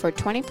up for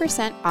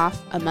 20%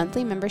 off a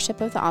monthly membership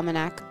of the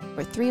Almanac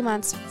or 3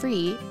 months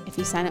free if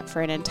you sign up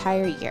for an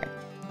entire year.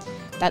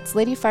 That's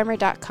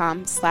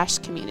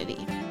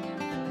ladyfarmer.com/community.